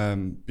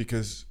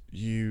 because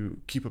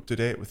you keep up to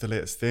date with the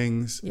latest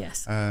things.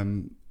 Yes.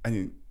 And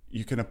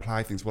you can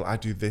apply things. Well, I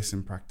do this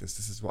in practice.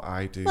 This is what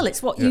I do. Well,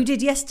 it's what you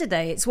did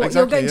yesterday. It's what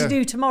you're going to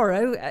do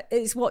tomorrow.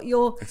 It's what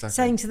you're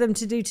saying to them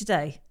to do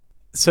today.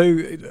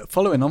 So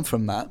following on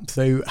from that,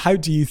 so how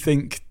do you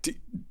think,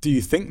 do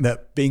you think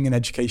that being in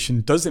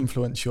education does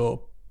influence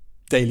your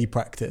daily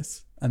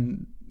practice?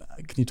 And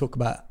can you talk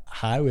about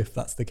how, if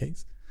that's the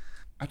case?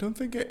 I don't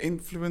think it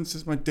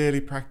influences my daily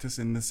practice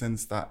in the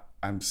sense that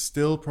I'm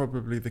still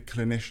probably the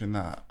clinician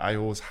that I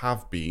always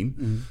have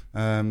been.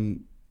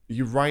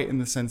 You're right in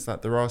the sense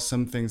that there are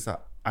some things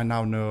that I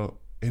now know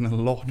in a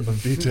lot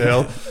of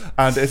detail,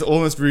 and it's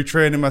almost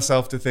retraining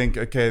myself to think,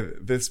 okay,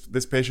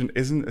 this patient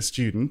isn't a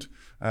student.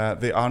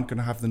 They aren't going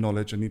to have the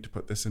knowledge. I need to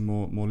put this in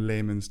more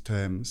layman's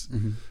terms.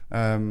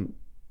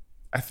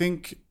 I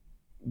think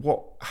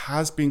what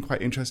has been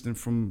quite interesting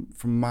from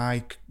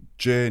my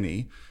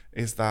journey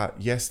is that,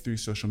 yes, through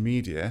social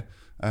media,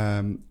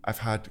 I've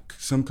had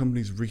some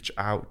companies reach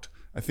out.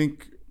 I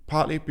think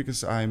partly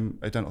because I'm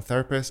a dental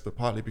therapist, but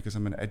partly because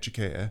I'm an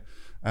educator.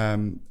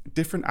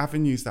 Different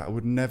avenues that I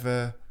would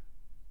never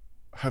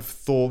have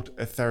thought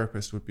a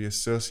therapist would be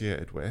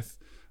associated with,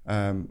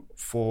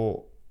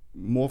 for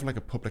more of like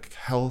a public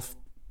health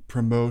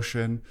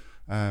promotion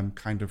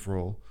kind of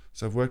role.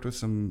 So I've worked with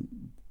some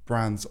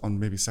brands on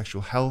maybe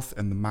sexual health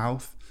and the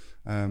mouth,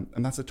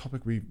 and that's a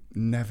topic we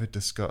never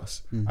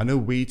discuss. I know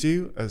we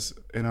do as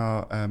in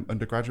our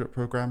undergraduate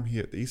program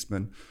here at the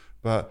Eastman,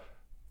 but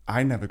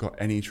I never got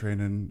any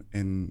training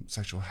in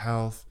sexual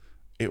health.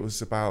 It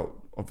was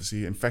about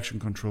obviously infection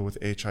control with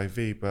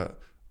HIV, but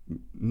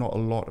not a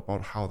lot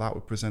about how that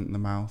would present in the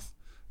mouth.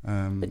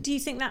 But do you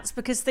think that's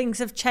because things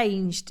have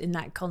changed in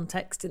that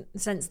context, in the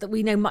sense that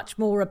we know much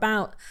more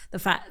about the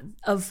fact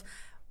of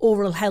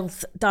oral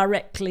health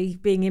directly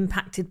being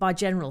impacted by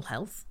general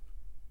health?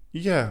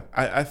 Yeah,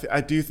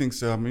 I do think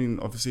so. I mean,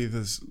 obviously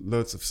there's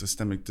loads of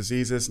systemic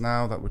diseases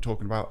now that we're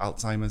talking about,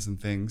 Alzheimer's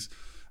and things.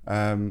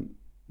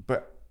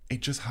 But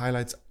it just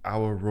highlights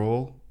our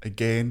role.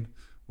 Again,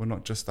 we're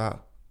not just that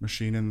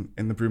machine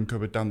in the broom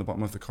cupboard down the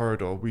bottom of the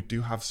corridor. We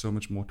do have so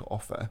much more to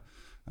offer.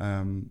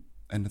 And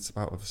it's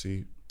about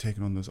obviously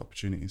taking on those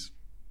opportunities.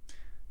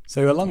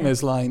 So along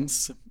those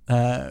lines,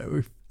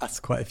 we've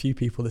asked quite a few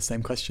people the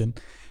same question.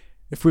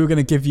 If we were going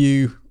to give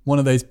you one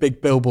of those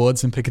big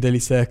billboards in Piccadilly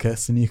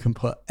Circus and you can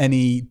put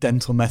any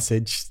dental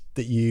message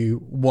that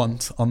you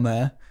want on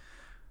there,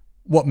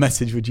 what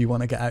message would you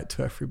want to get out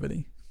to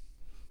everybody?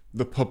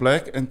 The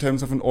public, in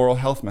terms of an oral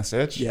health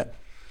message? Yeah.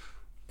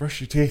 Brush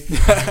your teeth.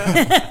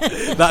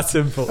 That's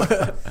simple.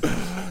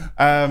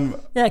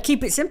 Yeah,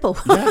 keep it simple.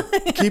 Yeah,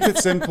 keep it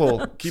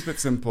simple. Keep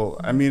it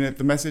simple. I mean,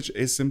 the message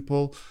is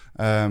simple,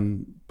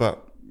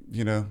 but,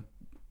 you know,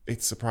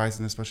 it's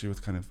surprising, especially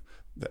with kind of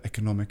the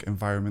economic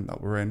environment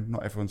that we're in.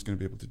 Not everyone's going to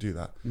be able to do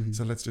that.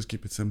 So let's just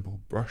keep it simple.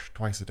 Brush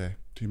twice a day,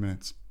 2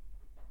 minutes.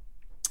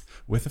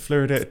 With a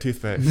fluoridated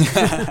toothpaste.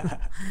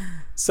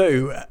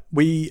 So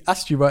we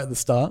asked you right at the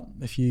start,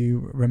 if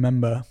you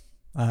remember,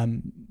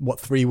 what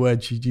 3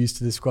 words you'd use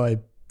to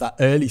describe that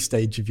early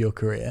stage of your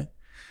career.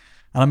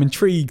 And I'm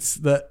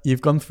intrigued that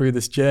you've gone through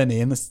this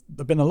journey, and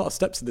there've been a lot of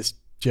steps of this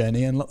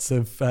journey and lots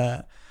of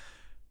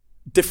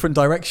different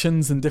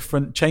directions and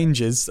different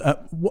changes.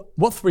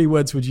 What 3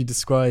 words would you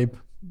describe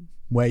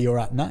where you're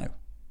at now?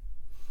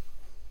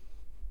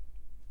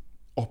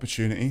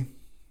 Opportunity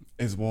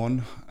is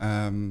one.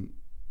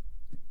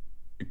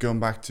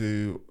 Going back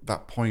to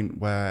that point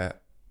where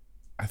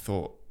I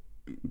thought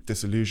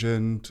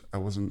disillusioned,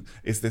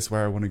 is this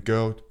where I want to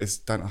go? Is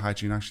dental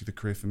hygiene actually the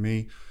career for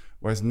me?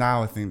 Whereas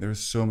now I think there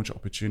is so much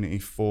opportunity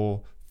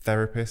for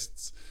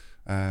therapists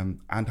and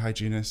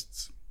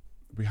hygienists.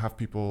 We have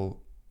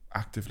people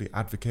actively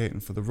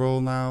advocating for the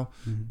role now.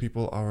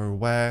 People are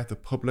aware, the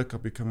public are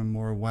becoming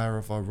more aware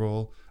of our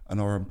role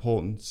and our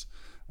importance.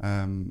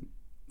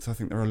 So I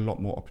think there are a lot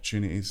more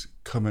opportunities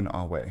coming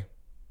our way.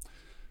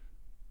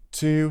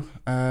 2,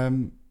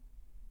 I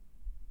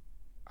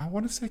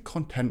want to say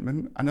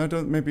contentment. I know I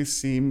don't maybe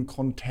seem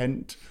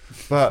content,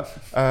 but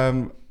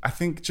I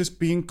think just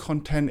being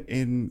content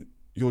in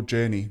your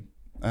journey.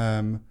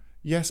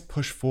 Yes,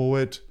 push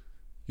forward,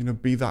 you know,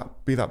 be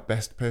that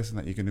best person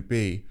that you're going to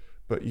be,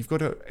 but you've got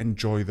to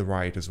enjoy the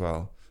ride as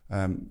well.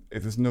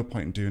 If there's no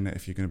point in doing it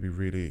if you're going to be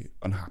really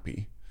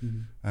unhappy.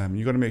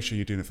 You've got to make sure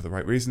you're doing it for the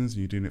right reasons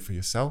and you're doing it for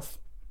yourself.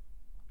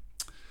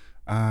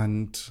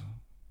 And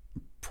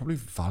probably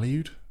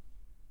valued.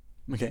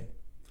 Okay.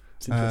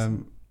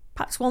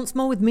 Perhaps once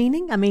more with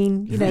meaning. I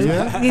mean, you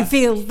know, you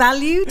feel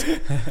valued.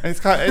 It's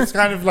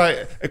kind of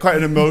like quite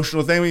an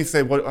emotional thing when you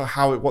say,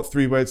 what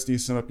 3 words do you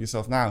sum up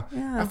yourself now?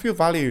 Yeah. I feel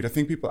valued. I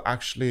think people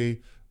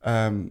actually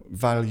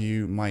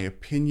value my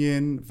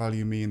opinion,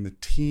 value me in the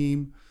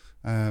team,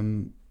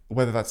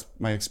 whether that's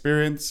my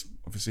experience,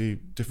 obviously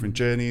different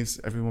journeys.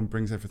 Everyone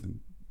brings everything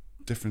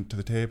different to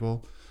the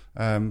table.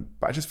 But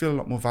I just feel a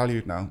lot more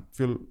valued now.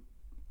 Feel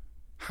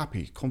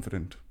happy,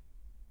 confident,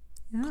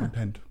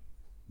 content.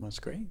 That's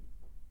great.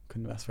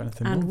 Couldn't have asked for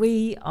anything and more.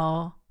 We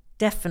are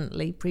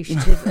definitely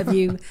appreciative of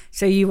you.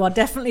 So you are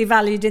definitely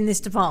valued in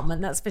this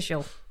department, that's for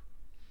sure.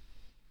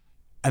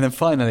 And then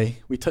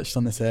finally, we touched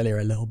on this earlier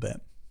a little bit,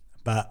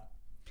 but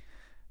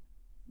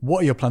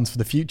what are your plans for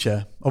the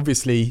future?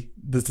 Obviously,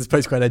 there's this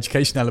postgrad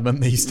education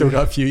element that you still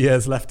got a few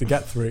years left to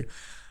get through.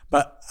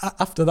 But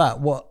after that,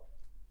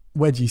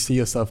 where do you see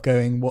yourself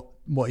going?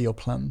 What are your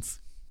plans?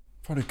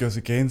 Probably goes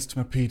against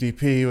my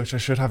PDP, which I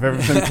should have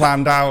everything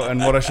planned out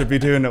and what I should be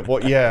doing at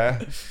what year.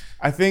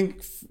 I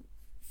think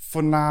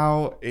For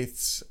now,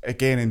 it's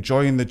again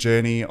enjoying the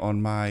journey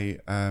on my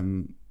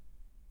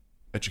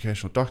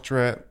educational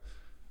doctorate,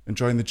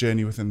 enjoying the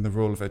journey within the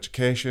role of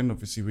education.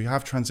 Obviously, we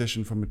have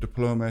transitioned from a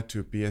diploma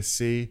to a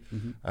BSc.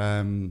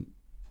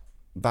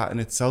 That in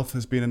itself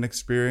has been an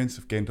experience.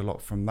 I've gained a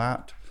lot from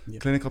that.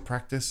 Yep. Clinical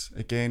practice,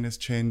 again, is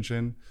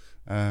changing.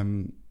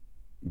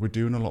 We're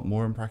doing a lot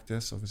more in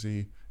practice,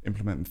 obviously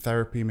implementing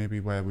therapy maybe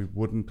where we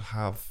wouldn't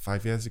have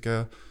 5 years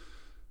ago.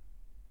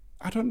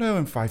 I don't know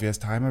in 5 years'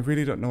 time. I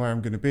really don't know where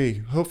I'm going to be.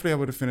 Hopefully I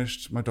would have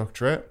finished my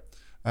doctorate.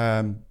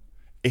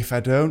 If I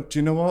don't, do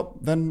you know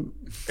what? Then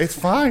it's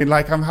fine.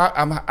 Like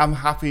I'm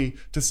happy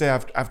to say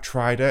I've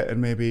tried it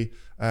and maybe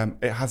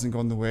it hasn't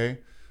gone the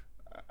way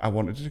I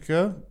wanted it to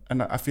go,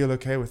 and I feel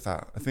okay with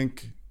that. I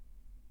think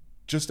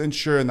just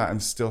ensuring that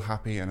I'm still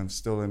happy and I'm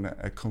still in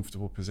a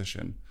comfortable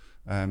position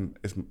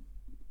is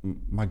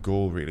my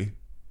goal, really.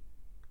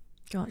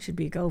 God, it should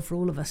be a goal for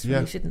all of us,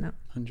 really, shouldn't it?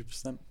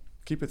 100%.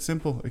 Keep it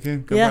simple.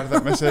 Again, go back to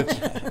that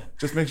message.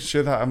 Just making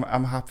sure that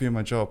I'm happy in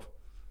my job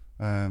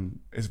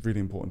is really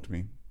important to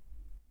me.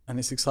 And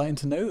it's exciting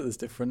to know that there's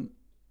different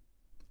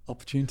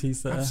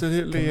opportunities there.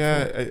 Absolutely,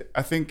 yeah.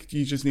 I think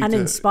you just need and to...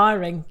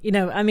 inspiring. You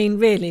know, I mean,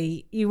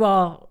 really, you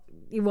are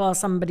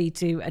somebody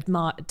to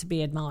admire, to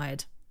be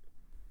admired.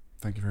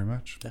 Thank you very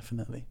much.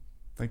 Definitely.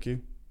 Thank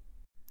you.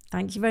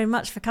 Thank you very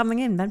much for coming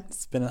in, Ben.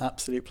 It's been an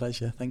absolute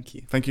pleasure. Thank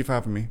you. Thank you for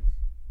having me.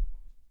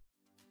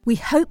 We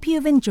hope you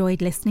have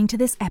enjoyed listening to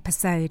this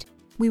episode.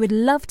 We would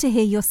love to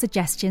hear your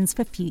suggestions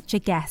for future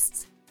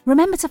guests.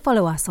 Remember to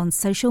follow us on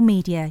social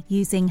media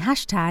using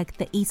hashtag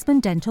the Eastman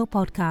Dental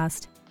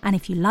Podcast. And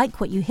if you like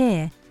what you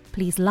hear,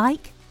 please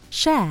like,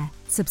 share,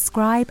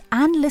 subscribe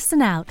and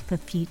listen out for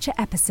future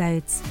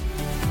episodes.